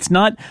it's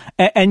not.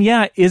 And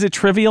yeah, is it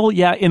trivial?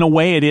 Yeah, in a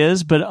way it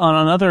is, but on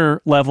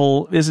another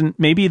level,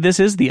 maybe this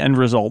is the end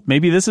result.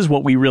 Maybe this is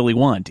what we really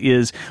want,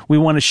 is we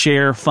want to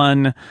share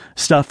fun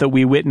stuff that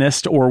we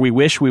witnessed or we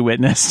wish we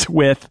witnessed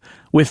with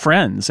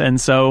friends.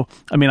 And so,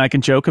 I mean, I can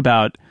joke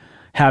about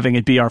having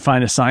it be our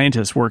finest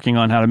scientists working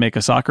on how to make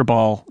a soccer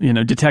ball,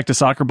 detect a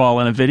soccer ball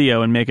in a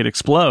video and make it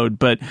explode.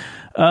 But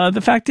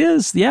the fact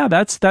is, yeah,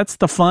 that's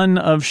the fun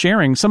of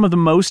sharing. Some of the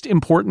most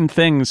important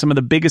things, some of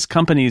the biggest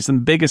companies and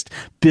the biggest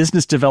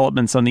business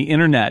developments on the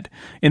internet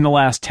in the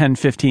last 10,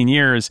 15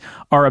 years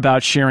are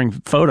about sharing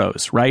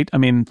photos, right? I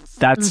mean,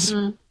 that's...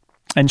 Mm-hmm.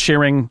 And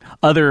sharing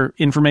other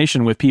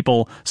information with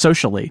people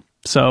socially.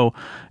 So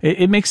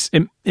it makes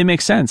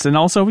sense. And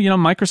also,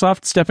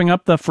 Microsoft stepping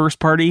up the first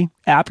party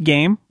app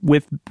game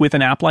with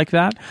an app like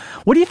that.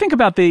 What do you think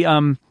about the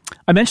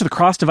I mentioned the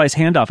cross-device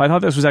handoff. I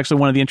thought this was actually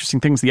one of the interesting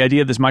things, the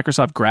idea of this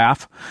Microsoft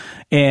Graph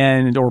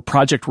or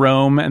Project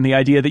Rome, and the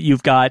idea that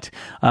you've got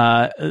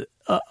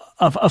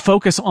a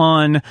focus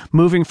on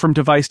moving from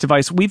device to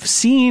device. We've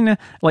seen,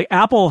 like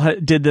Apple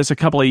did this a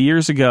couple of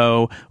years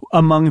ago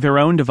among their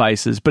own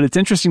devices, but it's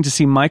interesting to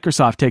see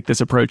Microsoft take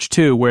this approach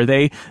too, where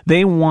they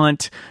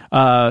want,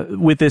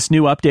 with this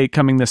new update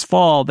coming this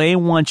fall, they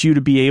want you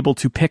to be able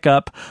to pick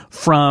up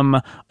from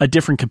a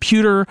different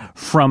computer,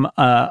 from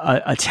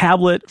a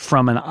tablet,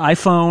 from an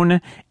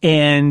iPhone,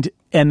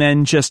 and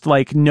then just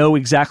like know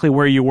exactly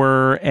where you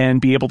were and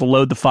be able to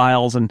load the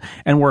files and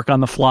work on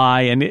the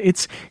fly. And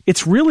it's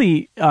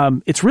really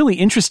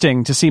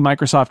interesting to see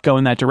Microsoft go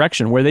in that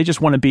direction, where they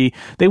just want to be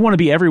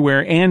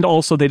everywhere. And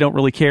also they don't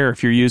really care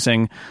if you're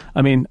using,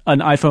 an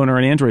iPhone or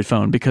an Android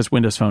phone, because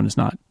Windows Phone is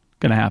not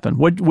going to happen.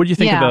 What do you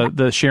think of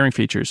the sharing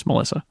features,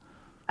 Melissa?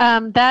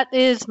 That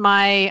is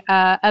my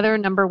other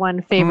number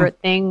one favorite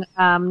thing.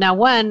 Now,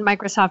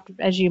 Microsoft,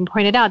 as you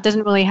pointed out,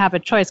 doesn't really have a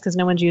choice because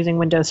no one's using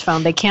Windows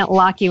Phone. They can't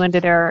lock you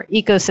into their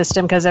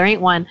ecosystem because there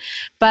ain't one.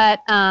 But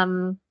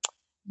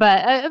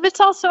it's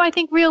also, I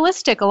think,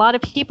 realistic. A lot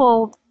of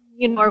people,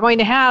 are going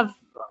to have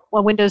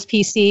a Windows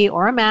PC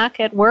or a Mac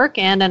at work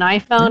and an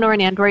iPhone or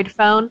an Android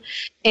phone.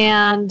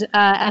 And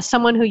as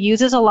someone who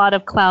uses a lot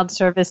of cloud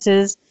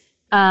services,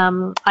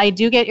 I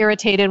do get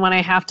irritated when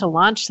I have to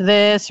launch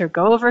this or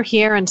go over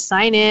here and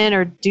sign in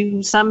or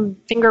do some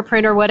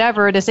fingerprint or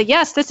whatever to say,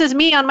 yes, this is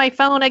me on my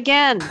phone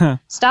again.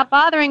 Stop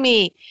bothering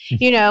me,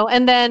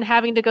 and then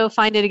having to go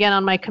find it again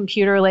on my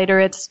computer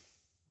later.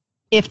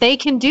 If they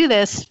can do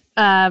this,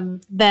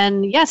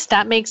 then yes,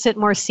 that makes it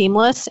more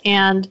seamless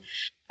and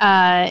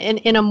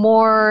in a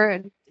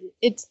more,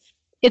 it's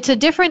a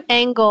different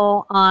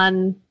angle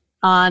on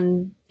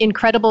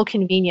incredible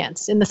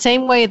convenience, in the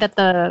same way that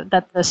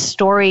the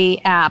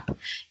Story app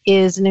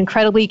is an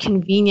incredibly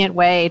convenient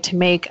way to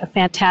make a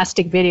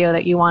fantastic video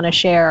that you want to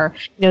share.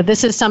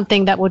 This is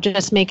something that will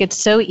just make it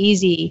so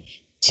easy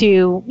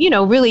to,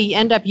 really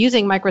end up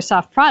using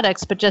Microsoft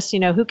products, but just,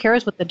 who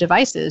cares what the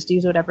device is?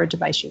 Use whatever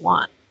device you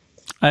want.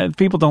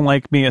 People don't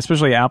like me,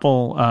 especially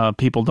Apple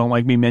people don't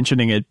like me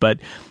mentioning it, but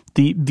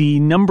the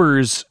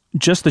numbers,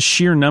 just the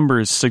sheer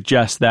numbers,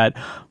 suggest that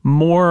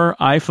more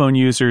iPhone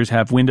users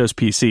have Windows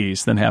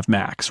PCs than have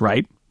Macs,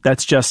 right?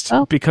 That's just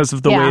because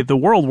of the way the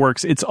world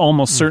works. It's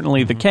almost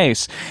certainly the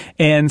case.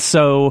 And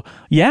so,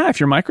 if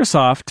you're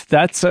Microsoft,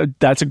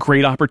 that's a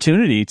great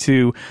opportunity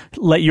to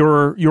let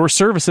your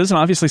services, and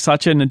obviously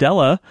Satya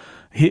Nadella,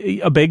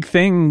 a big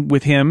thing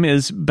with him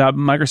is about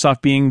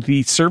Microsoft being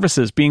the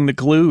services, being the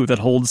glue that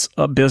holds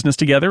a business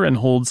together and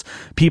holds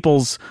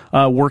people's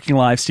working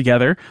lives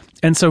together.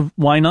 And so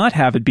why not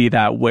have it be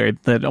that way,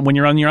 that when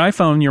you're on your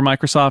iPhone, your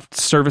Microsoft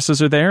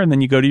services are there, and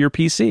then you go to your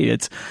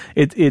PC.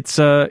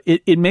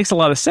 It makes a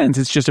lot of sense.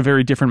 It's just a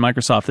very different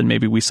Microsoft than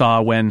maybe we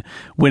saw when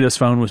Windows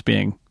Phone was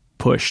being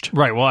pushed.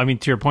 Right. Well,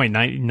 to your point,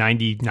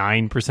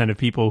 99% of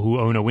people who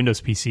own a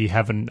Windows PC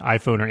have an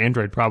iPhone or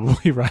Android,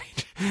 probably,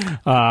 right?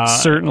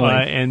 Certainly.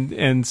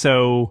 And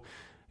so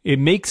it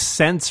makes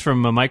sense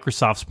from a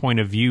Microsoft's point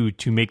of view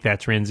to make that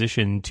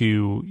transition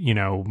to,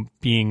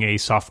 being a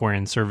software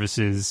and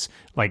services,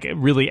 like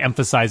really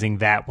emphasizing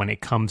that when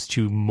it comes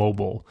to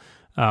mobile.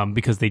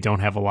 Because they don't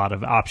have a lot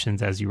of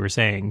options, as you were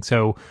saying.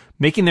 So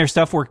making their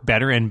stuff work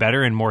better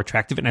and more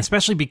attractive, and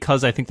especially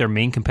because I think their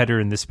main competitor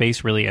in this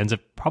space really ends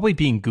up probably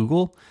being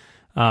Google,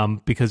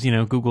 because,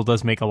 Google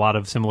does make a lot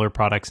of similar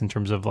products in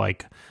terms of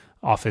like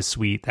Office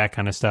Suite, that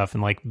kind of stuff,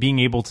 and like being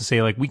able to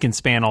say like we can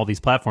span all these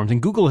platforms. And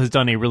Google has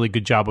done a really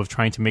good job of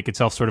trying to make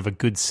itself sort of a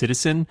good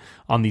citizen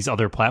on these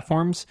other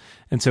platforms.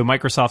 And so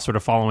Microsoft sort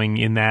of following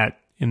in that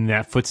in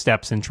that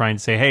footsteps and trying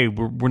to say, hey,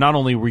 we're not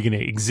only are we going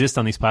to exist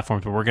on these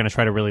platforms, but we're going to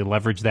try to really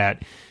leverage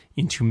that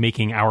into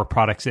making our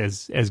products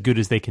as good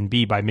as they can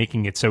be by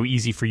making it so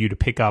easy for you to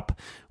pick up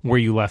where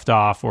you left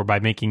off, or by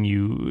making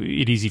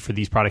it easy for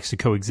these products to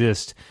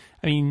coexist.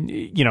 I mean,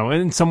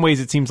 in some ways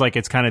it seems like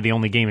it's kind of the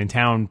only game in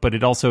town, but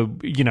it also,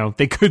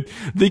 they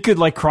could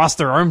like cross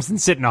their arms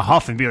and sit in a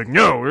huff and be like,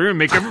 no, we're going to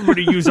make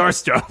everybody use our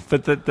stuff.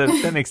 But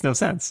that makes no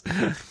sense.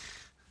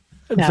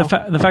 No.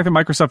 The fact that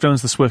Microsoft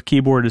owns the Swift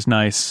keyboard is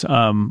nice,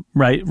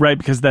 right?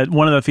 Because that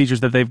one of the features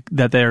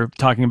that they're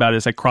talking about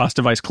is a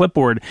cross-device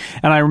clipboard,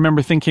 and I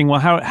remember thinking, well,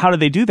 how do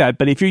they do that?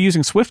 But if you're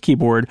using Swift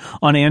keyboard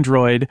on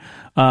Android,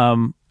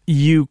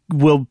 you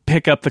will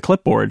pick up the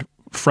clipboard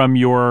from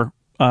your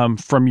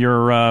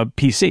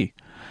PC,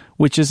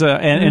 which is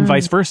and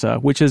vice versa,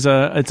 which is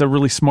it's a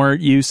really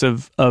smart use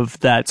of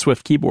that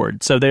Swift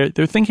keyboard. So they're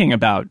thinking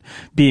about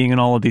being in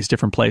all of these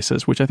different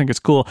places, which I think is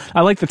cool.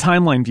 I like the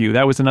timeline view.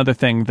 That was another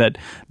thing that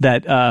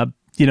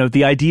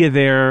the idea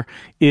there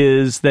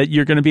is that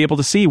you're going to be able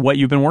to see what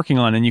you've been working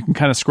on, and you can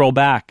kind of scroll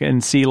back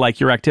and see like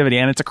your activity,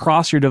 and it's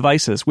across your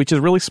devices, which is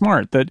really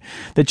smart. That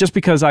just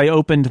because I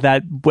opened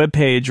that web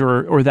page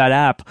or that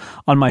app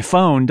on my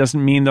phone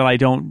doesn't mean that I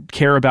don't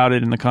care about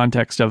it in the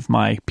context of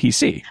my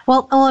PC.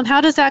 Well, and how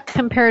does that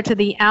compare to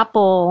the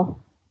Apple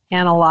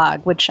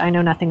analog, which I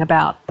know nothing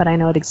about, but I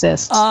know it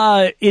exists?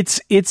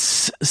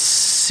 It's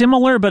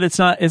similar, but it's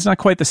not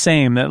quite the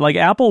same. That like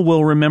Apple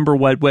will remember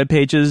what web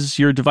pages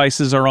your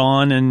devices are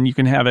on, and you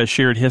can have a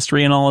shared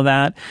history and all of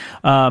that.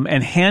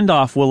 And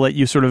Handoff will let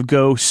you sort of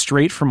go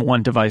straight from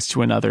one device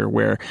to another,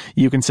 where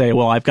you can say,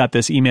 well, I've got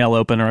this email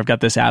open, or I've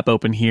got this app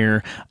open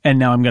here, and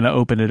now I'm going to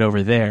open it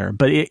over there.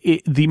 But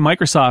the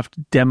Microsoft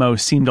demo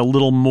seemed a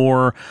little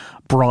more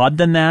broad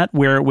than that,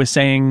 where it was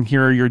saying,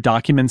 here are your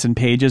documents and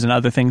pages and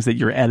other things that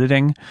you're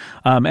editing.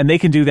 And they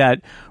can do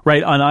that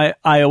right on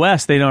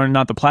iOS. They are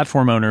not the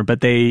platform owner, but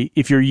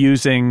if you're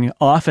using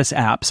Office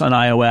apps on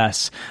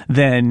iOS,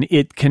 then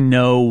it can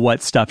know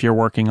what stuff you're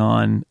working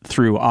on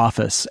through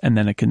Office, and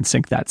then it can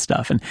sync that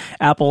stuff. And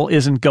Apple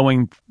isn't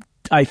going,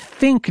 I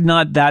think,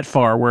 not that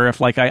far, where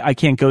if like I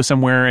can't go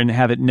somewhere and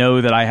have it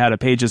know that I had a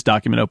Pages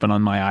document open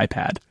on my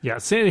iPad. Yeah,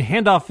 so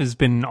Handoff has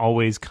been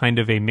always kind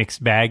of a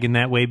mixed bag in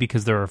that way,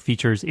 because there are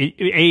features.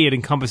 It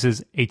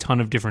encompasses a ton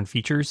of different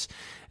features,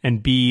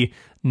 and B,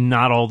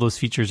 not all those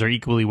features are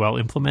equally well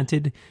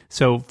implemented.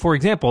 So, for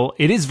example,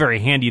 it is very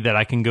handy that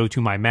I can go to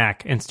my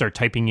Mac and start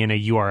typing in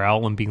a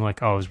URL and being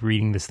like, oh, I was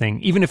reading this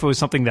thing. Even if it was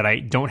something that I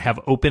don't have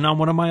open on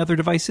one of my other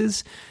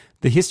devices,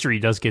 the history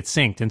does get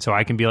synced. And so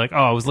I can be like,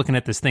 oh, I was looking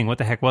at this thing. What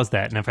the heck was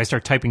that? And if I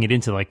start typing it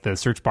into like the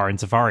search bar in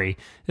Safari,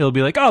 it'll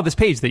be like, oh, this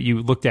page that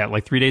you looked at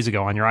like 3 days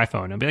ago on your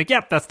iPhone. I'll be like,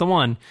 yep, that's the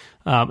one.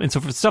 And so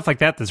for stuff like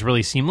that that's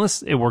really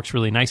seamless, it works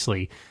really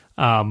nicely.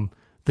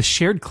 The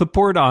shared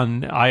clipboard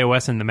on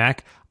iOS and the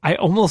Mac, I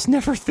almost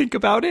never think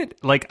about it.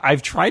 Like,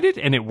 I've tried it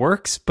and it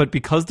works, but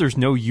because there's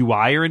no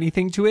UI or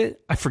anything to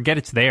it, I forget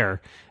it's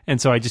there.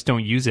 And so I just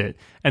don't use it.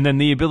 And then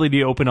the ability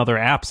to open other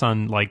apps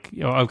on, like,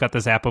 I've got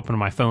this app open on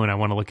my phone, I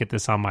want to look at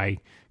this on my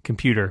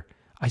computer.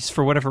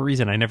 For whatever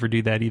reason, I never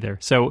do that either.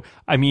 So,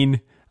 I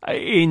mean,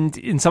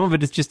 in some of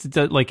it, it's just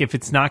like, if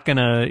it's not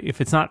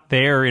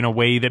there in a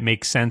way that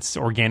makes sense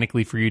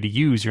organically for you to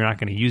use, you're not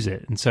going to use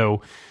it. And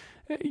so,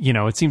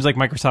 it seems like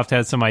Microsoft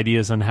has some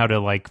ideas on how to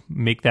like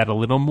make that a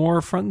little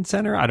more front and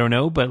center. I don't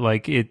know, but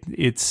like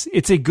it's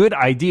a good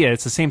idea.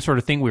 It's the same sort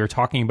of thing we were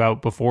talking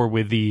about before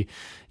with the,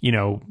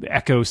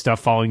 Echo stuff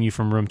following you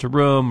from room to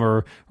room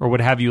or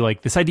what have you.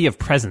 Like this idea of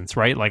presence,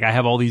 right? Like I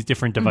have all these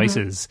different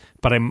devices,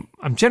 but I'm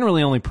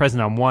generally only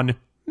present on one,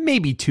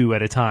 maybe two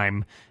at a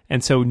time.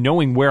 And so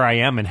knowing where I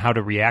am and how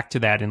to react to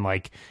that, and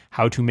like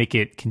how to make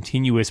it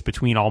continuous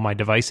between all my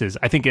devices,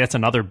 I think that's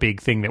another big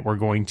thing that we're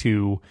going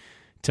to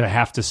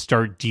have to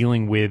start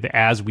dealing with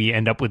as we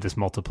end up with this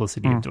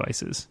multiplicity of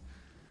devices.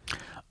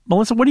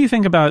 Melissa, what do you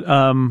think about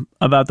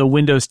the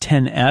Windows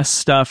 10s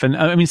stuff? And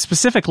I mean,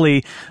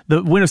 specifically,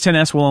 the Windows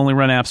 10s will only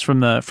run apps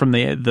from the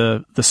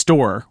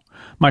store,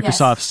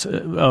 Microsoft's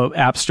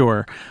App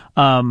Store.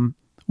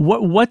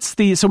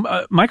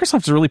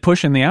 Microsoft's really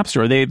pushing the App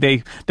Store.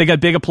 They got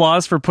big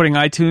applause for putting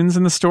iTunes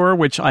in the store,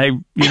 which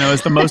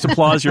is the most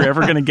applause you're ever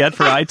going to get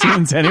for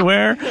iTunes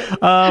anywhere.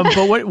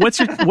 But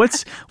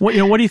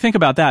what do you think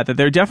about that? That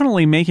they're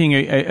definitely making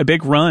a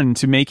big run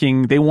to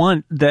making. They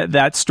want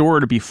that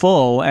store to be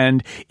full,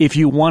 and if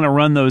you want to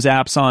run those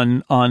apps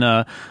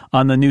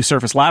on the new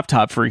Surface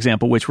laptop, for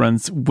example, which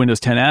runs Windows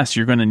 10s,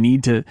 your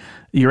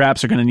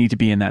apps are going to need to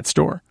be in that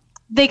store.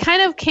 They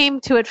kind of came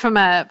to it from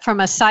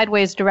a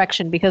sideways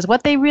direction, because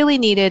what they really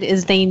needed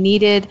is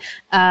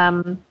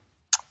an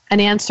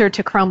answer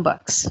to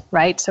Chromebooks,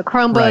 right? So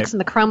Chromebooks and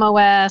the Chrome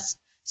OS,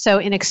 so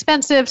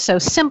inexpensive, so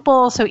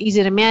simple, so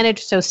easy to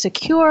manage, so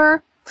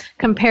secure,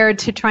 compared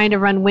to trying to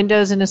run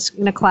Windows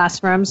in a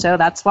classroom. So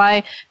that's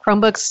why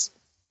Chromebooks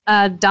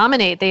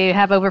dominate. They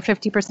have over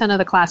 50% of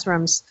the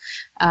classrooms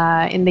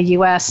in the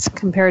U.S.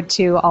 compared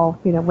to all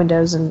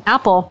Windows and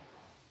Apple.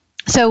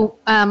 So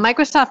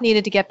Microsoft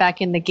needed to get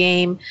back in the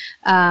game.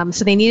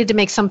 So they needed to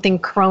make something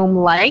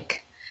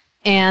Chrome-like.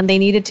 and they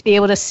needed to be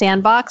able to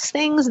sandbox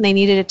things, and they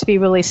needed it to be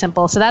really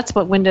simple. So that's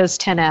what Windows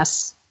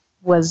 10S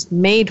was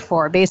made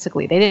for,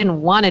 basically. They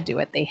didn't want to do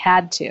it. They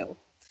had to.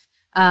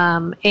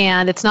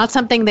 And it's not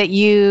something that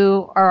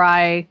you or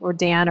I or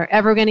Dan are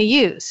ever going to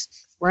use.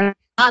 We're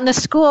not in the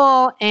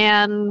school,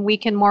 and we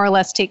can more or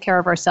less take care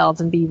of ourselves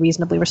and be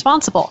reasonably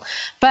responsible.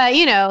 But,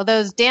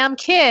 those damn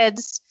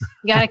kids,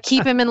 you got to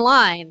keep them in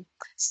line.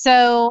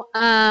 So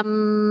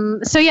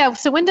Windows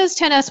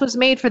 10S was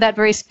made for that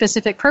very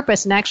specific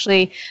purpose. And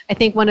actually, I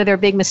think one of their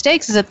big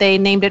mistakes is that they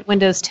named it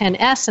Windows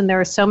 10S, and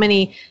there are so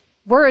many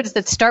words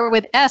that start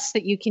with S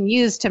that you can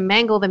use to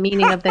mangle the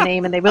meaning of the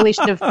name, and they really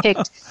should have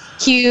picked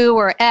Q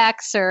or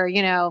X or,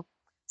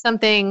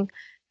 something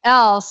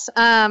else.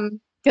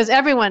 Because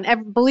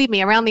believe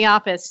me, around the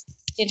office,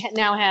 it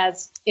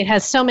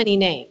has so many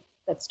names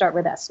that start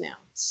with S now.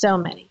 So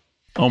many.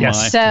 Oh my!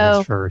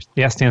 So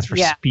stands for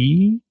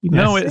speed.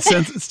 No, it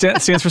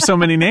stands for so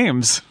many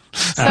names.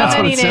 That's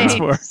what it stands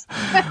for.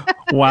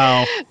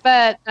 Wow.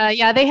 But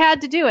they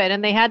had to do it,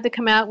 and they had to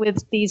come out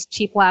with these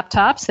cheap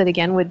laptops that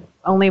again would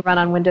only run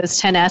on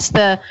Windows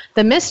 10S.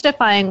 The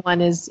mystifying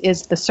one is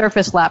the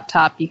Surface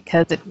laptop,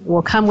 because it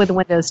will come with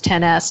Windows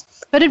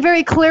 10S, but it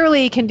very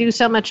clearly can do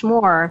so much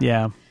more.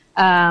 Yeah.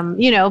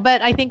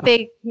 But I think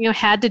they,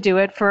 had to do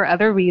it for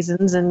other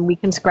reasons, and we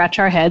can scratch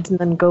our heads and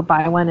then go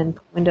buy one and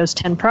put Windows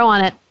 10 Pro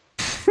on it.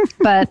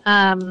 But,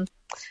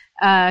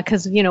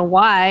 because,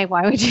 why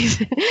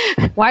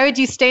would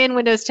you stay in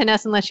Windows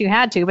 10S unless you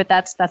had to? But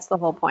that's the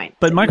whole point.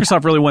 But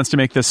Microsoft really wants to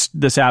make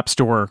this App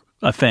Store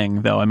a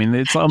thing, though. I mean,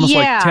 it's almost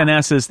like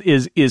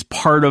 10S is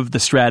part of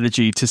the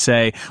strategy to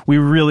say we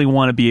really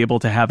want to be able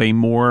to have a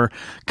more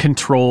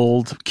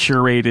controlled,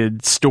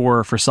 curated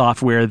store for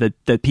software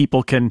that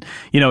people can,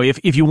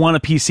 if you want a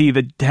PC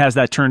that has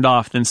that turned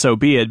off, then so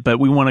be it. But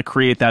we want to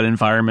create that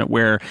environment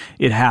where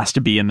it has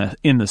to be in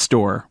the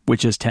store,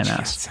 which is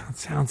 10S. Yeah,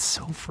 sounds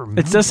so familiar.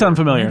 It does sound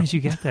familiar. Where did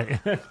you get that?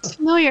 It's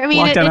familiar. I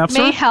mean, it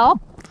may help.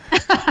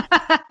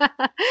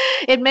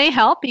 It may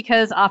help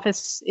because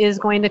Office is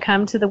going to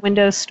come to the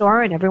Windows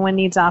Store, and everyone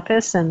needs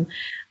Office. And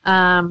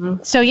I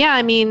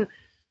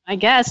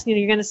guess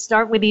you're going to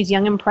start with these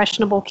young,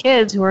 impressionable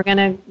kids who are going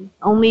to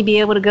only be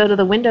able to go to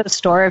the Windows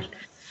Store.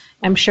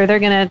 I'm sure they're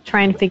going to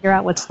try and figure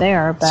out what's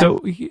there. But. So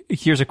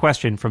here's a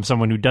question from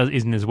someone who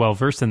isn't as well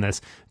versed in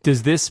this.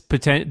 Does this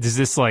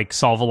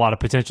solve a lot of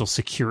potential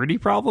security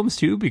problems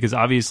too? Because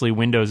obviously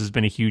Windows has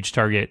been a huge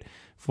target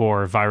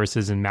for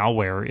viruses and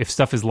malware. If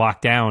stuff is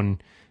locked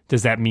down,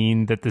 does that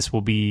mean that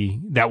will be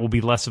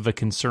less of a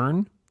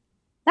concern?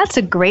 That's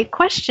a great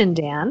question,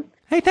 Dan.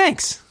 Hey,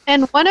 thanks.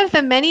 And one of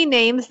the many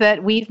names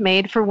that we've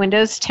made for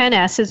Windows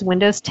 10S is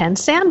Windows 10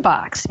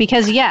 Sandbox,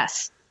 because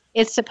yes,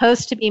 it's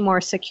supposed to be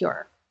more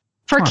secure.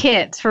 For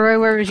kids, for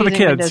whoever's using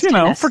kids, Windows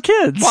 10S. For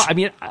kids. Well, I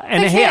mean,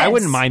 and hey, I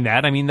wouldn't mind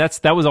that. I mean,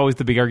 that was always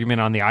the big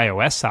argument on the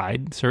iOS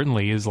side.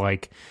 Certainly, is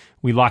like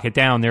we lock it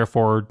down,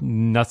 therefore,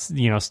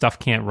 stuff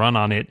can't run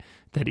on it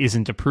that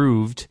isn't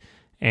approved.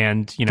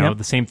 And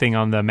the same thing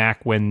on the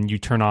Mac when you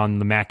turn on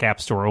the Mac App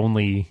Store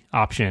only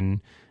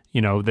option.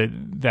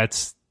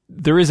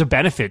 There is a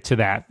benefit to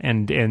that,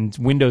 and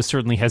Windows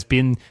certainly has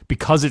been,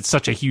 because it's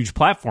such a huge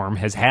platform,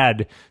 has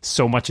had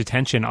so much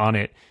attention on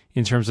it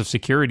in terms of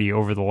security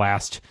over the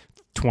last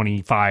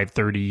 25,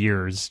 30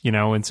 years,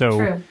 and so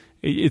True.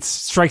 It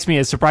strikes me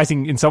as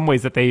surprising in some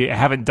ways that they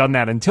haven't done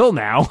that until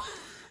now.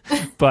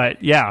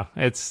 But yeah,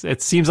 it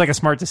seems like a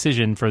smart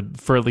decision for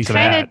at least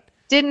that.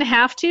 Didn't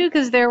have to,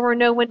 because there were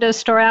no Windows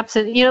Store apps,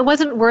 and it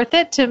wasn't worth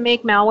it to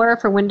make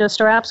malware for Windows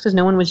Store apps because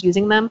no one was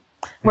using them.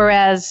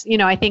 Whereas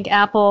I think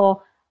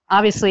Apple,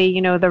 obviously,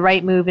 the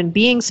right move in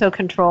being so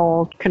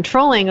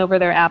controlling over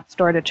their App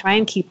Store to try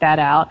and keep that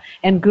out,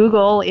 and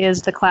Google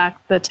is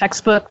the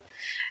textbook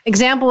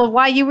example of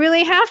why you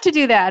really have to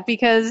do that,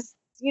 because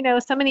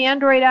so many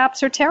Android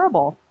apps are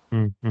terrible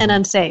and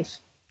unsafe.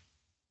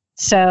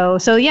 So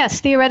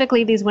yes,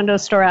 theoretically, these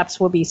Windows Store apps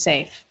will be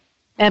safe.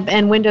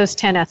 And Windows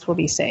 10S will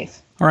be safe.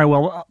 All right.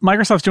 Well,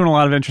 Microsoft's doing a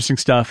lot of interesting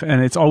stuff,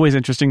 and it's always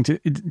interesting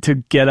to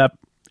get up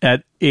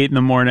at 8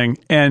 a.m.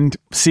 and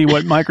see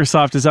what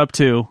Microsoft is up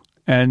to.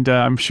 And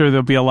I'm sure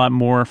there'll be a lot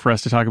more for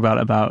us to talk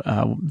about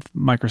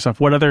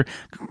Microsoft. What other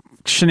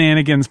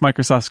shenanigans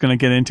Microsoft's going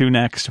to get into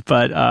next?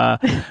 But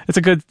it's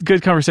a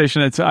good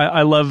conversation.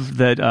 I love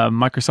that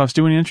Microsoft's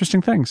doing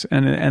interesting things,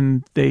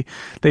 and they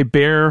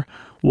bear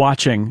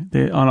watching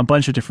on a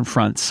bunch of different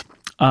fronts.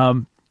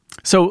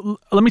 So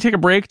let me take a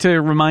break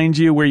to remind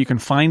you where you can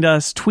find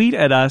us. Tweet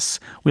at us.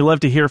 We love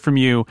to hear from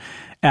you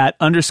at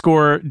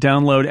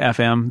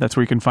 _downloadfm. That's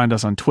where you can find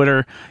us on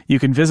Twitter. You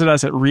can visit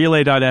us at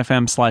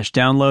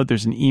relay.fm/download.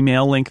 There's an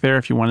email link there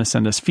if you want to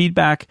send us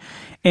feedback.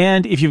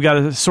 And if you've got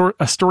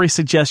a story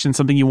suggestion,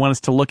 something you want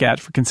us to look at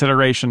for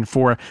consideration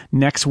for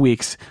next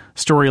week's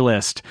story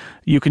list.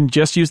 You can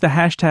just use the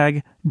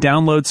hashtag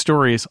download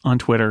stories on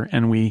Twitter,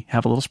 and we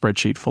have a little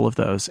spreadsheet full of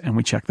those, and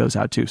we check those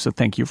out too. So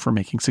thank you for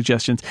making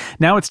suggestions.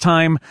 Now it's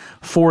time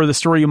for the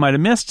story you might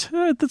have missed.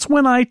 That's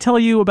when I tell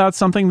you about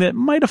something that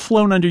might have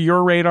flown under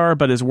your radar,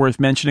 but is worth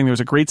mentioning. There was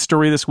a great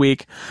story this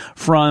week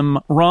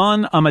from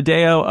Ron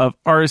Amadeo of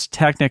Ars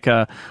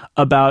Technica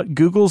about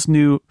Google's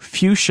new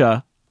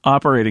Fuchsia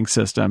operating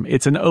system.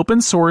 It's an open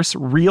source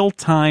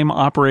real-time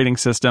operating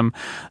system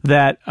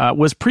that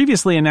was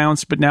previously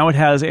announced, but now it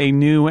has a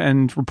new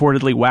and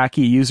reportedly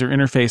wacky user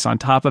interface on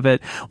top of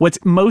it. What's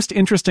most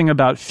interesting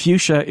about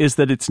Fuchsia is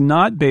that it's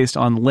not based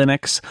on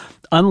Linux,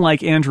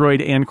 unlike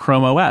Android and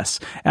Chrome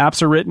OS.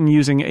 Apps are written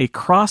using a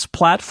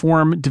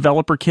cross-platform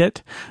developer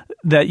kit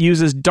that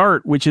uses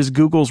Dart, which is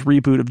Google's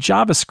reboot of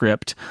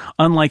JavaScript,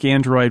 unlike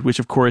Android, which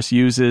of course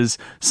uses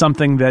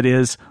something that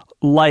is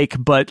like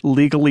but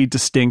legally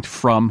distinct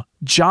from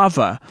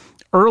Java.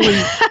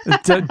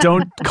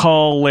 Don't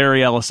call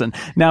Larry Ellison.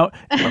 Now,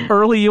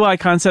 early UI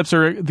concepts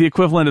are the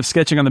equivalent of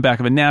sketching on the back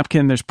of a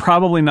napkin. There's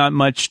probably not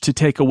much to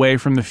take away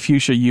from the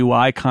Fuchsia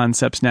UI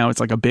concepts now. It's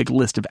like a big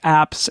list of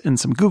apps and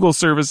some Google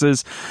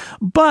services.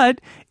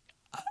 But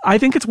I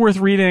think it's worth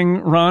reading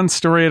Ron's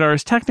story at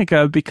Ars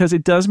Technica because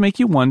it does make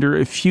you wonder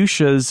if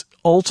Fuchsia's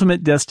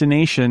ultimate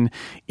destination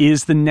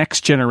is the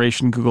next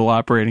generation Google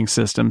operating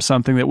system,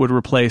 something that would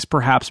replace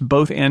perhaps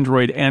both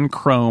Android and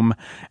Chrome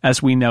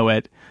as we know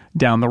it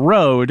down the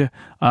road,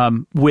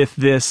 with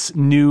this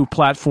new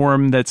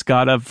platform that's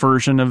got a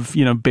version of,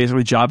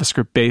 basically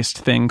JavaScript-based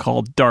thing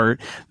called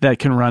Dart that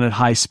can run at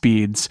high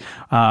speeds.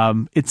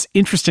 It's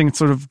interesting. It's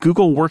sort of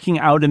Google working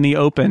out in the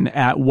open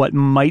at what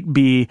might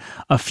be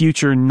a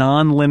future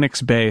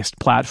non-Linux-based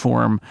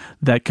platform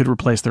that could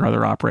replace their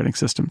other operating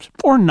systems.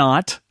 Or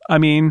not. I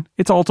mean,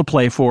 it's all to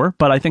play for,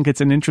 but I think it's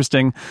an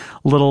interesting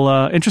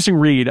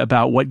read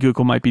about what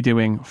Google might be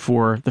doing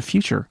for the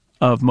future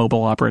of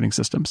mobile operating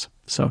systems.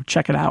 So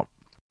check it out.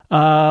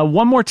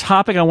 One more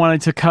topic I wanted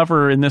to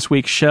cover in this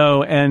week's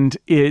show, and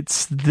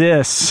it's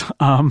this.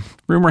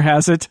 Rumor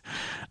has it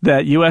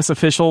that U.S.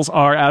 officials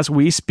are, as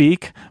we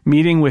speak,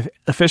 meeting with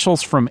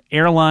officials from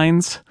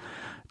airlines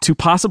to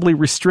possibly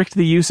restrict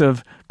the use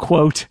of,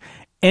 quote,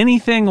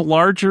 anything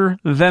larger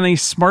than a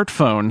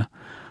smartphone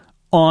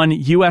on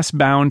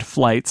U.S.-bound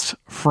flights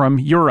from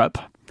Europe.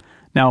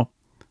 Now,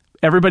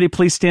 everybody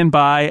please stand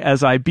by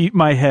as I beat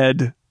my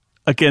head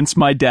against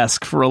my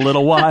desk for a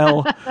little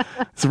while.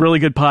 It's really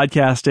good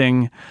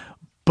podcasting,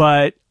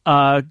 but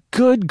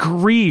good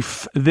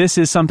grief. This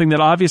is something that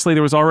obviously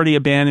there was already a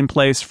ban in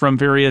place from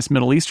various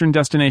Middle Eastern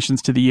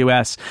destinations to the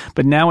U.S.,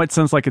 but now it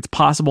sounds like it's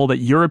possible that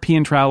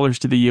European travelers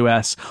to the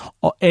U.S.,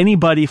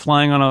 anybody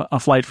flying on a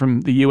flight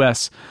from the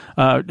U.S.,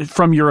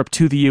 from Europe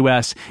to the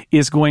U.S.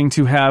 is going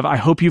to have, I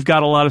hope you've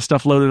got a lot of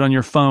stuff loaded on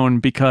your phone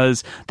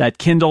because that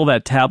Kindle,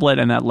 that tablet,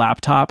 and that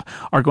laptop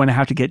are going to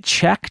have to get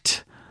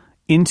checked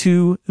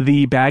into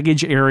the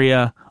baggage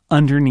area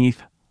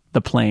underneath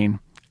the plane.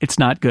 It's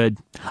not good.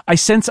 I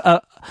sense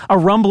a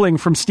rumbling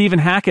from Stephen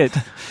Hackett.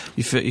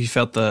 You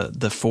felt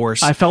the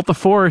force. I felt the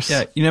force.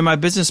 Yeah, my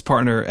business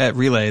partner at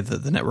Relay,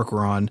 the network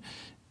we're on,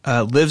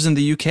 lives in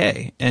the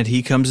UK, and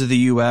he comes to the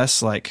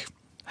US like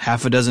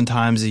half a dozen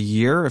times a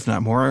year, if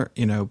not more.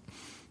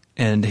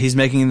 And he's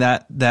making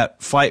that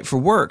flight for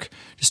work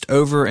just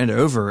over and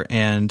over.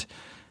 And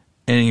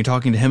you're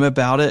talking to him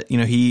about it.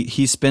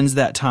 He spends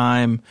that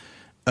time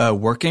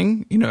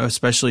working,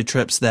 especially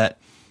trips that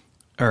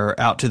are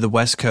out to the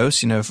West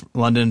Coast,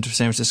 London to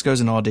San Francisco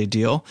is an all-day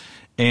deal.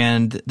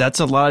 And that's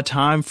a lot of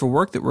time for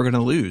work that we're going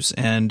to lose.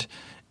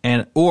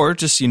 Or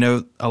just,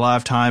 a lot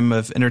of time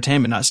of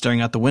entertainment, not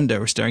staring out the window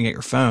or staring at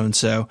your phone.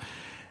 So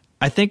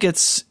I think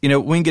it's, we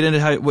can get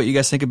into what you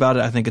guys think about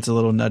it. I think it's a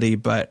little nutty,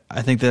 but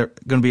I think there are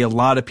going to be a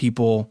lot of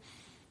people,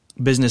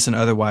 business and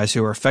otherwise,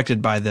 who are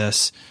affected by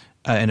this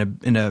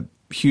in a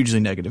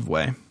hugely negative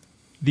way.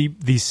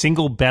 The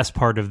single best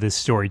part of this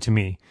story to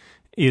me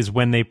is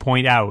when they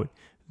point out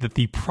that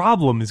the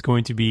problem is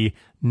going to be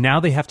now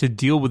they have to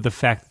deal with the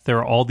fact that there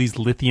are all these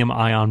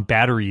lithium-ion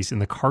batteries in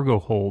the cargo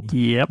hold,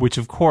 which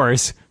of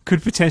course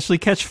could potentially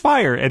catch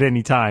fire at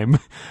any time.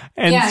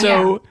 And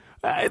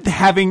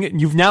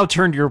you've now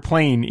turned your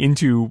plane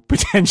into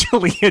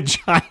potentially a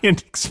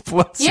giant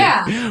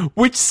explosive,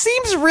 which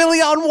seems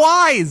really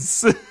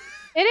unwise.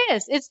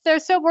 It is. They're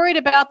so worried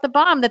about the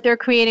bomb that they're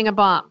creating a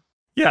bomb.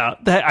 Yeah,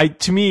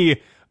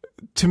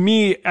 to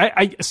me,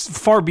 I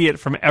far be it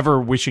from ever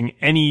wishing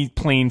any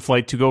plane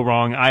flight to go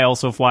wrong. I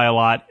also fly a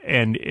lot,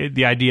 and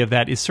the idea of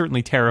that is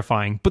certainly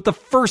terrifying. But the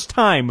first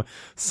time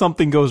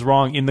something goes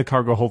wrong in the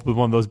cargo hold with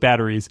one of those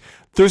batteries,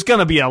 there's going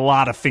to be a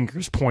lot of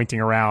fingers pointing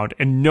around,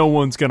 and no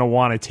one's going to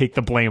want to take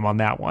the blame on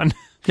that one.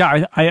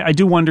 Yeah, I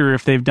do wonder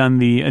if they've done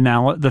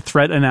the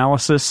threat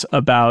analysis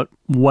about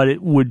what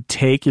it would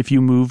take if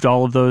you moved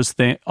all of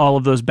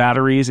those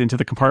batteries into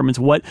the compartments.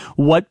 What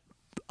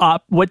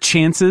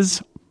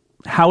chances?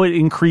 How it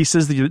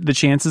increases the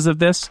chances of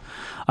this.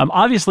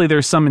 Obviously,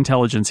 there's some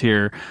intelligence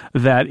here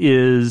that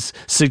is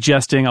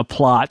suggesting a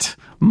plot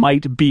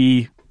might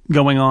be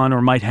going on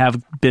or might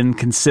have been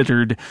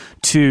considered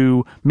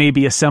to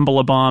maybe assemble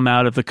a bomb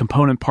out of the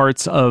component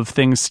parts of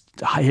things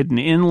hidden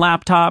in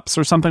laptops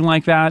or something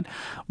like that.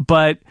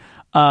 But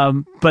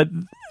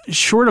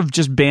short of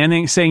just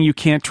saying you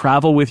can't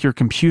travel with your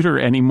computer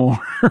anymore,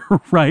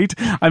 right?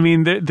 I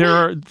mean,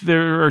 there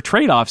are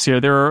trade-offs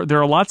here. There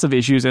are lots of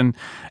issues, and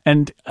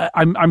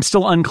I'm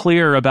still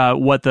unclear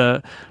about what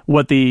the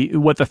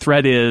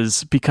threat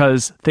is,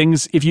 because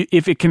things,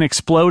 if it can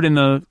explode in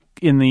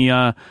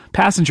the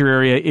passenger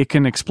area, it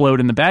can explode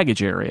in the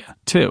baggage area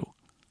too.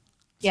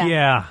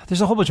 Yeah,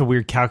 there's a whole bunch of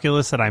weird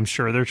calculus that I'm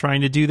sure they're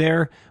trying to do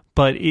there.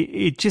 But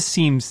it just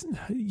seems,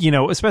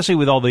 especially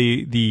with all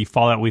the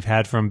fallout we've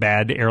had from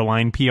bad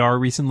airline PR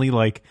recently,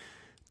 like,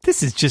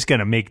 this is just going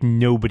to make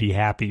nobody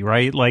happy,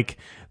 right? Like,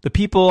 the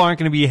people aren't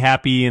going to be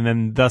happy, and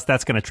then thus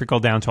that's going to trickle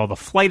down to all the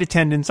flight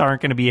attendants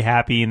aren't going to be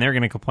happy, and they're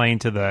going to complain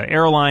to the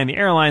airline. The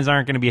airlines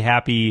aren't going to be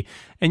happy,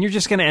 and you're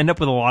just going to end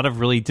up with a lot of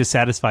really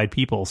dissatisfied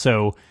people.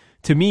 So,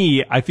 to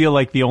me, I feel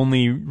like the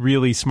only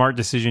really smart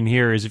decision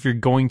here is if you're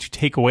going to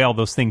take away all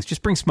those things,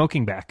 just bring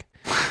smoking back.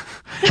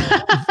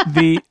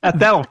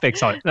 That'll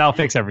fix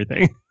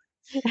everything.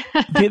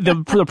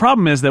 The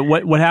problem is that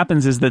what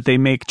happens is that they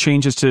make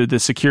changes to the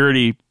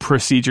security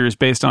procedures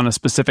based on a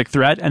specific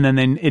threat, and then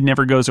it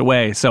never goes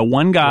away. So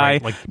one guy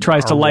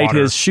tries to light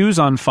his shoes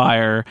on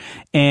fire,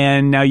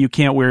 and now you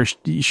can't wear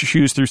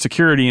shoes through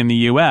security in the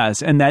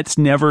U.S., and that's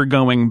never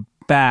going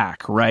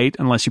back, right?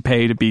 Unless you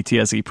pay to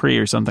BTSE Pre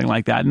or something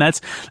like that. And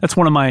that's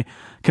one of my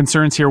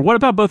concerns here. What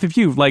about both of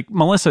you? Like,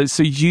 Melissa,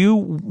 so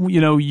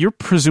you're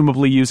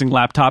presumably using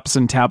laptops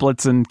and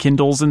tablets and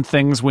Kindles and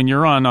things when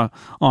you're on a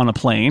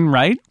plane,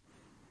 right?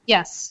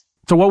 Yes.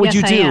 So what would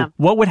you do? I am.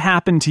 What would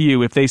happen to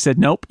you if they said,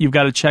 nope, you've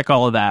got to check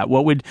all of that?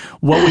 What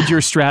would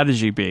your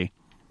strategy be?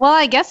 Well,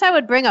 I guess I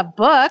would bring a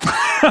book.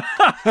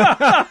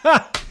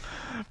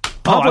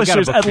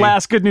 Publishers, at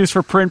last, good news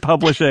for print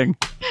publishing.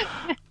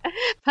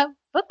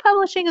 Book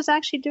publishing is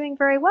actually doing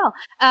very well.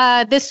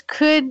 This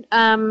could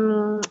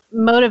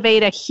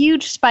motivate a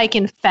huge spike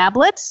in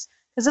phablets,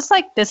 because it's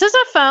like, this is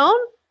a phone.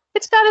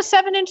 It's got a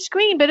 7-inch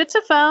screen, but it's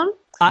a phone.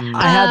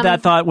 I had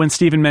that thought when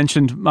Stephen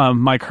mentioned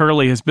Mike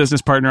Hurley, his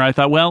business partner. I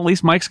thought, well, at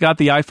least Mike's got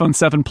the iPhone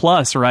 7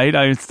 Plus, right?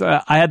 I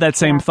had that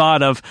same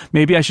thought of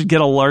maybe I should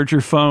get a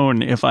larger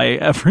phone if I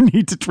ever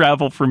need to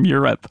travel from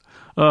Europe.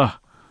 Ugh.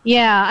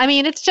 Yeah, I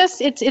mean,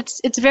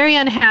 it's very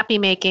unhappy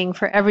making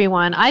for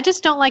everyone. I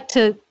just don't like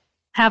to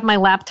have my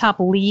laptop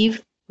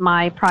leave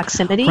my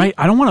proximity. Right.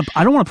 I don't want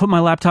to put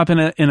my laptop in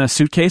a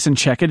suitcase and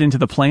check it into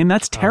the plane.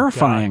 That's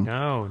terrifying.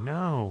 Oh,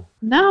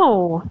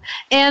 no.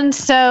 And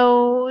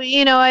so,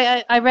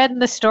 I read in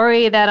the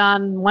story that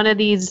on one of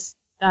these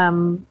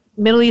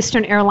Middle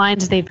Eastern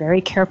airlines, they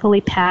very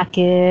carefully pack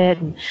it,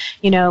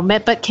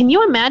 and, but can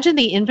you imagine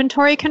the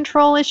inventory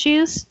control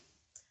issues?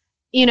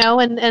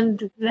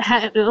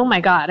 Oh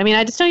my God. I mean,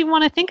 I just don't even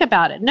want to think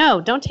about it.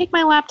 No, don't take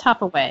my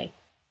laptop away.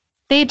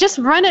 They just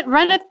run it.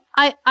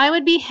 I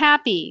would be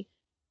happy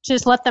to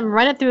just let them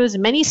run it through as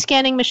many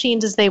scanning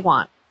machines as they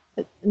want.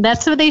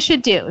 That's what they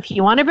should do. If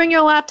you want to bring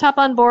your laptop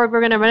on board,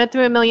 we're going to run it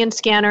through 1 million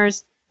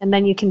scanners, and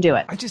then you can do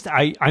it.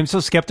 I'm so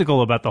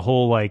skeptical about the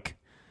whole, I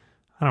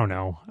don't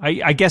know.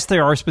 I guess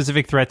there are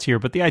specific threats here,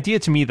 but the idea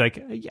to me, like,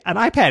 an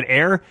iPad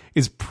Air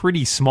is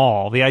pretty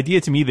small. The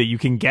idea to me that you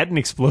can get an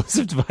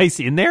explosive device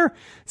in there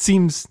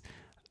seems,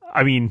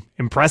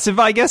 impressive,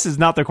 I guess, is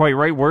not the quite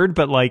right word,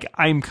 but,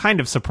 I'm kind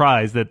of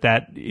surprised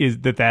that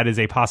is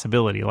a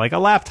possibility. Like, a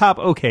laptop,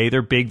 okay,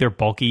 they're big, they're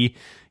bulky,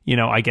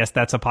 I guess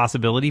that's a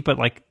possibility, but,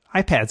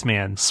 iPads,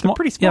 man, they're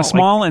pretty small. Yeah,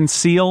 small and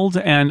sealed.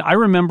 And I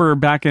remember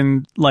back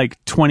in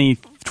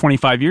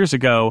 25 years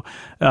ago,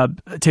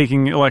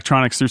 taking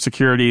electronics through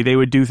security, they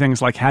would do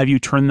things like have you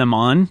turn them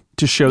on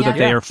to show that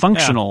they are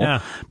functional.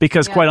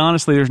 Because quite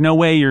honestly, there's no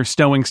way you're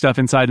stowing stuff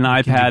inside an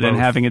iPad and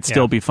having it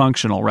still be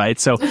functional, right?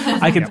 So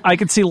I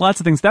could see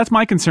lots of things. That's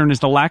my concern, is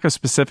the lack of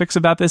specifics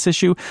about this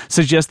issue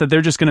suggests that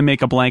they're just going to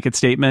make a blanket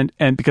statement,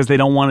 and because they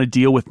don't want to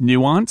deal with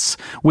nuance,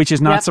 which is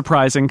not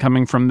surprising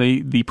coming from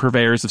the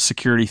purveyors of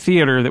security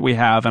theater that we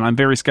have. And I'm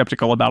very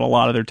skeptical about a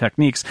lot of their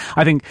techniques.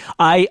 I think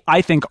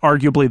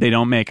arguably they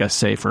don't make us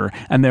safer,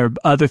 and there are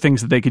other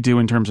things that they could do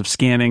in terms of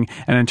scanning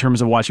and in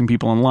terms of watching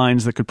people in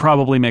lines that could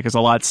probably make us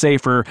a lot safer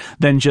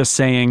than just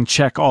saying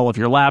check all of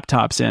your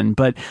laptops in.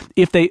 But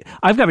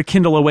I've got a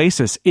Kindle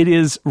Oasis. It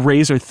is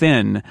razor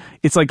thin.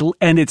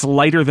 And it's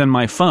lighter than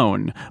my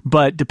phone.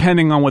 But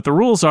depending on what the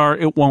rules are,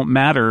 it won't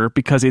matter,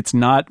 because it's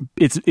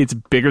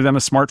bigger than a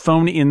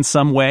smartphone in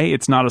some way.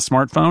 It's not a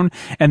smartphone,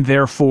 and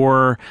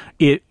therefore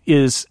it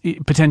is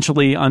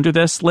potentially under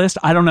this list.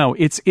 I don't know.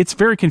 It's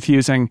very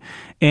confusing,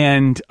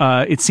 and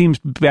it seems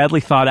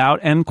badly thought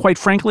out. And quite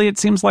frankly, it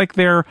seems like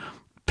they're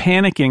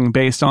panicking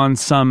based on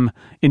some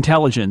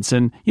intelligence.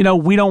 And,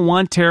 we don't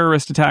want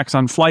terrorist attacks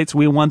on flights.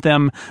 We want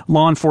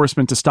law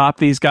enforcement to stop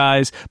these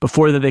guys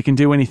before that they can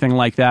do anything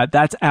like that.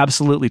 That's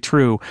absolutely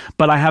true.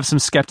 But I have some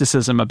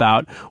skepticism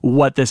about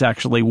what this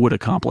actually would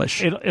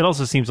accomplish. It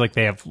also seems like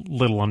they have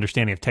little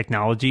understanding of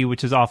technology,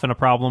 which is often a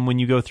problem when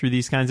you go through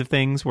these kinds of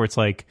things, where it's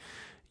like,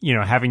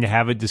 having to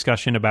have a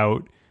discussion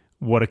about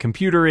what a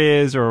computer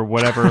is or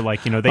whatever.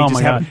 Like, they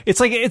just have, it's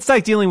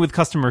like dealing with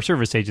customer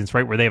service agents,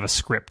 right? Where they have a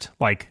script,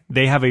 like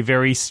they have a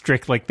very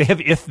strict, like they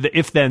have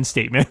if then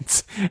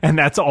statements, and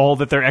that's all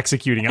that they're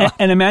executing on.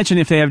 And imagine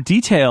if they have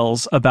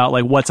details about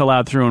like what's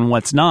allowed through and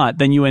what's not,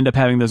 then you end up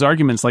having those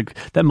arguments like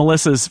that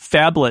Melissa's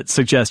phablet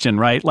suggestion,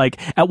 right? Like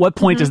at what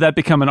point does that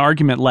become an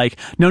argument? Like,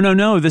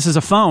 no, this is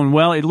a phone.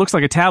 Well, it looks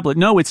like a tablet.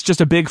 No, it's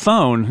just a big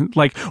phone.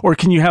 Like, or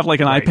can you have like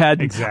an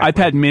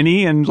iPad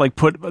mini and like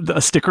put a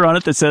sticker on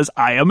it that says,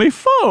 I am a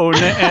phone,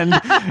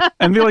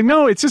 and be like,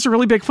 no, it's just a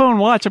really big phone.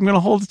 Watch, I'm going to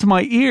hold it to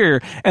my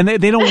ear. And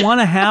they don't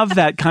want to have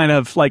that kind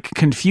of like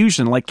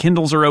confusion. Like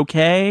Kindles are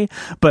okay,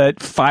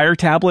 but Fire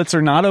tablets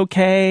are not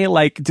okay.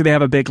 Like, do they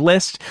have a big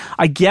list?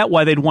 I get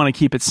why they'd want to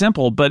keep it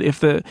simple, but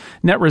if the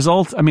net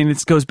result, I mean,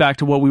 it goes back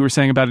to what we were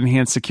saying about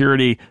enhanced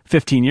security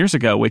 15 years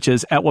ago, which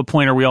is at what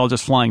point are we all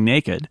just flying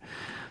naked?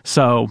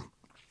 So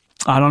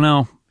I don't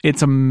know.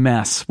 It's a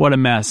mess. What a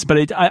mess.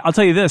 But I'll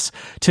tell you this,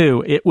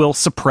 too. It will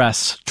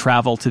suppress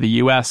travel to the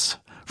U.S.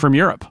 from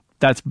Europe.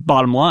 That's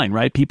bottom line,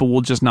 right? People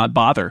will just not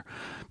bother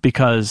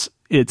because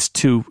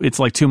it's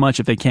like too much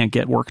if they can't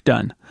get work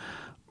done.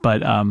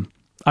 But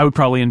I would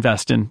probably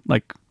invest in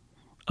like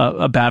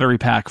a battery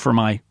pack for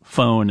my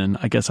phone, and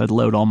I guess I'd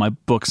load all my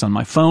books on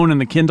my phone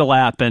and the Kindle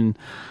app and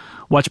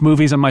watch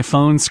movies on my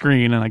phone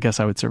screen, and I guess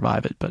I would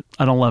survive it. But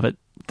I don't love it.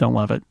 Don't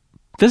love it.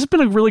 This has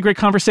been a really great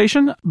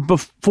conversation.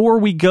 Before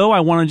we go, I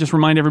want to just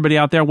remind everybody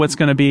out there what's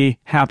going to be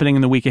happening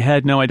in the week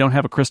ahead. No, I don't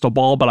have a crystal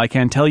ball, but I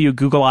can tell you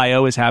Google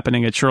I.O. is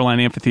happening at Shoreline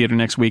Amphitheater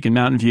next week in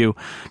Mountain View,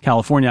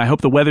 California. I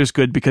hope the weather's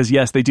good because,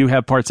 yes, they do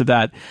have parts of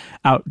that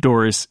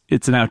outdoors.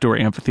 It's an outdoor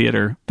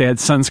amphitheater. They had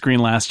sunscreen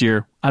last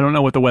year. I don't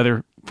know what the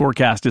weather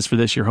forecast is for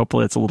this year.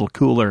 Hopefully it's a little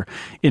cooler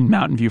in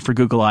Mountain View for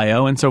Google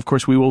I.O. And so, of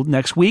course, we will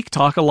next week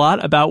talk a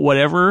lot about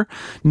whatever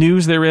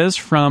news there is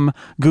from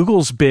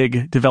Google's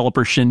big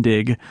developer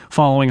shindig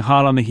following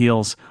hot on the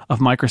heels of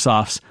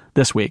Microsoft's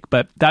this week.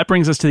 But that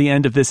brings us to the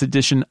end of this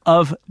edition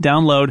of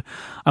Download.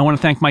 I want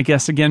to thank my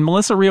guests again,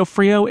 Melissa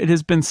Riofrio. It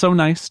has been so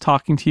nice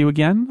talking to you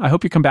again. I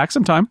hope you come back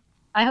sometime.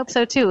 I hope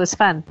so too. It was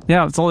fun.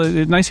 Yeah, it's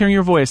nice hearing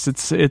your voice.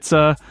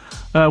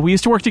 We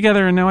used to work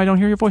together, and now I don't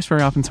hear your voice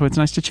very often, so it's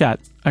nice to chat.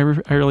 I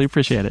really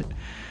appreciate it.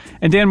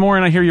 And Dan Moore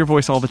and I hear your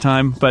voice all the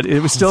time, but it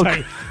was still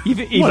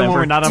even when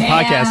we're not on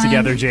podcast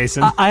together,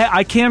 Jason.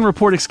 I can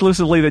report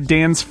exclusively that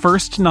Dan's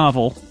first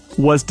novel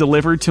was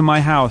delivered to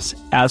my house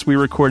as we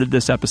recorded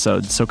this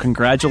episode. So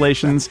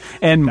congratulations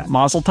and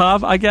mazel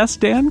tov, I guess,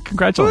 Dan.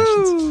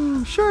 Congratulations.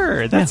 Ooh,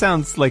 sure. That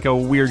sounds like a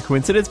weird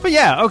coincidence, but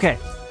yeah, okay.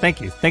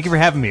 Thank you. Thank you for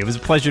having me. It was a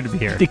pleasure to be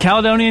here. The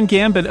Caledonian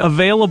Gambit,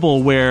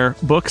 available where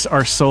books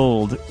are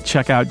sold.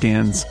 Check out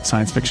Dan's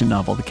science fiction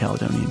novel, The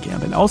Caledonian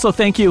Gambit. Also,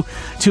 thank you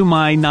to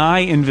my nigh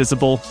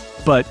invisible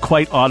but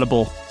quite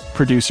audible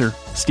producer,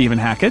 Stephen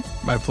Hackett.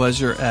 My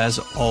pleasure, as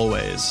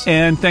always.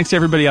 And thanks to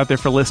everybody out there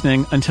for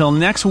listening. Until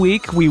next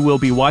week, we will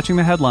be watching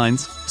the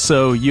headlines,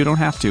 so you don't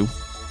have to.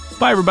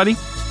 Bye, everybody.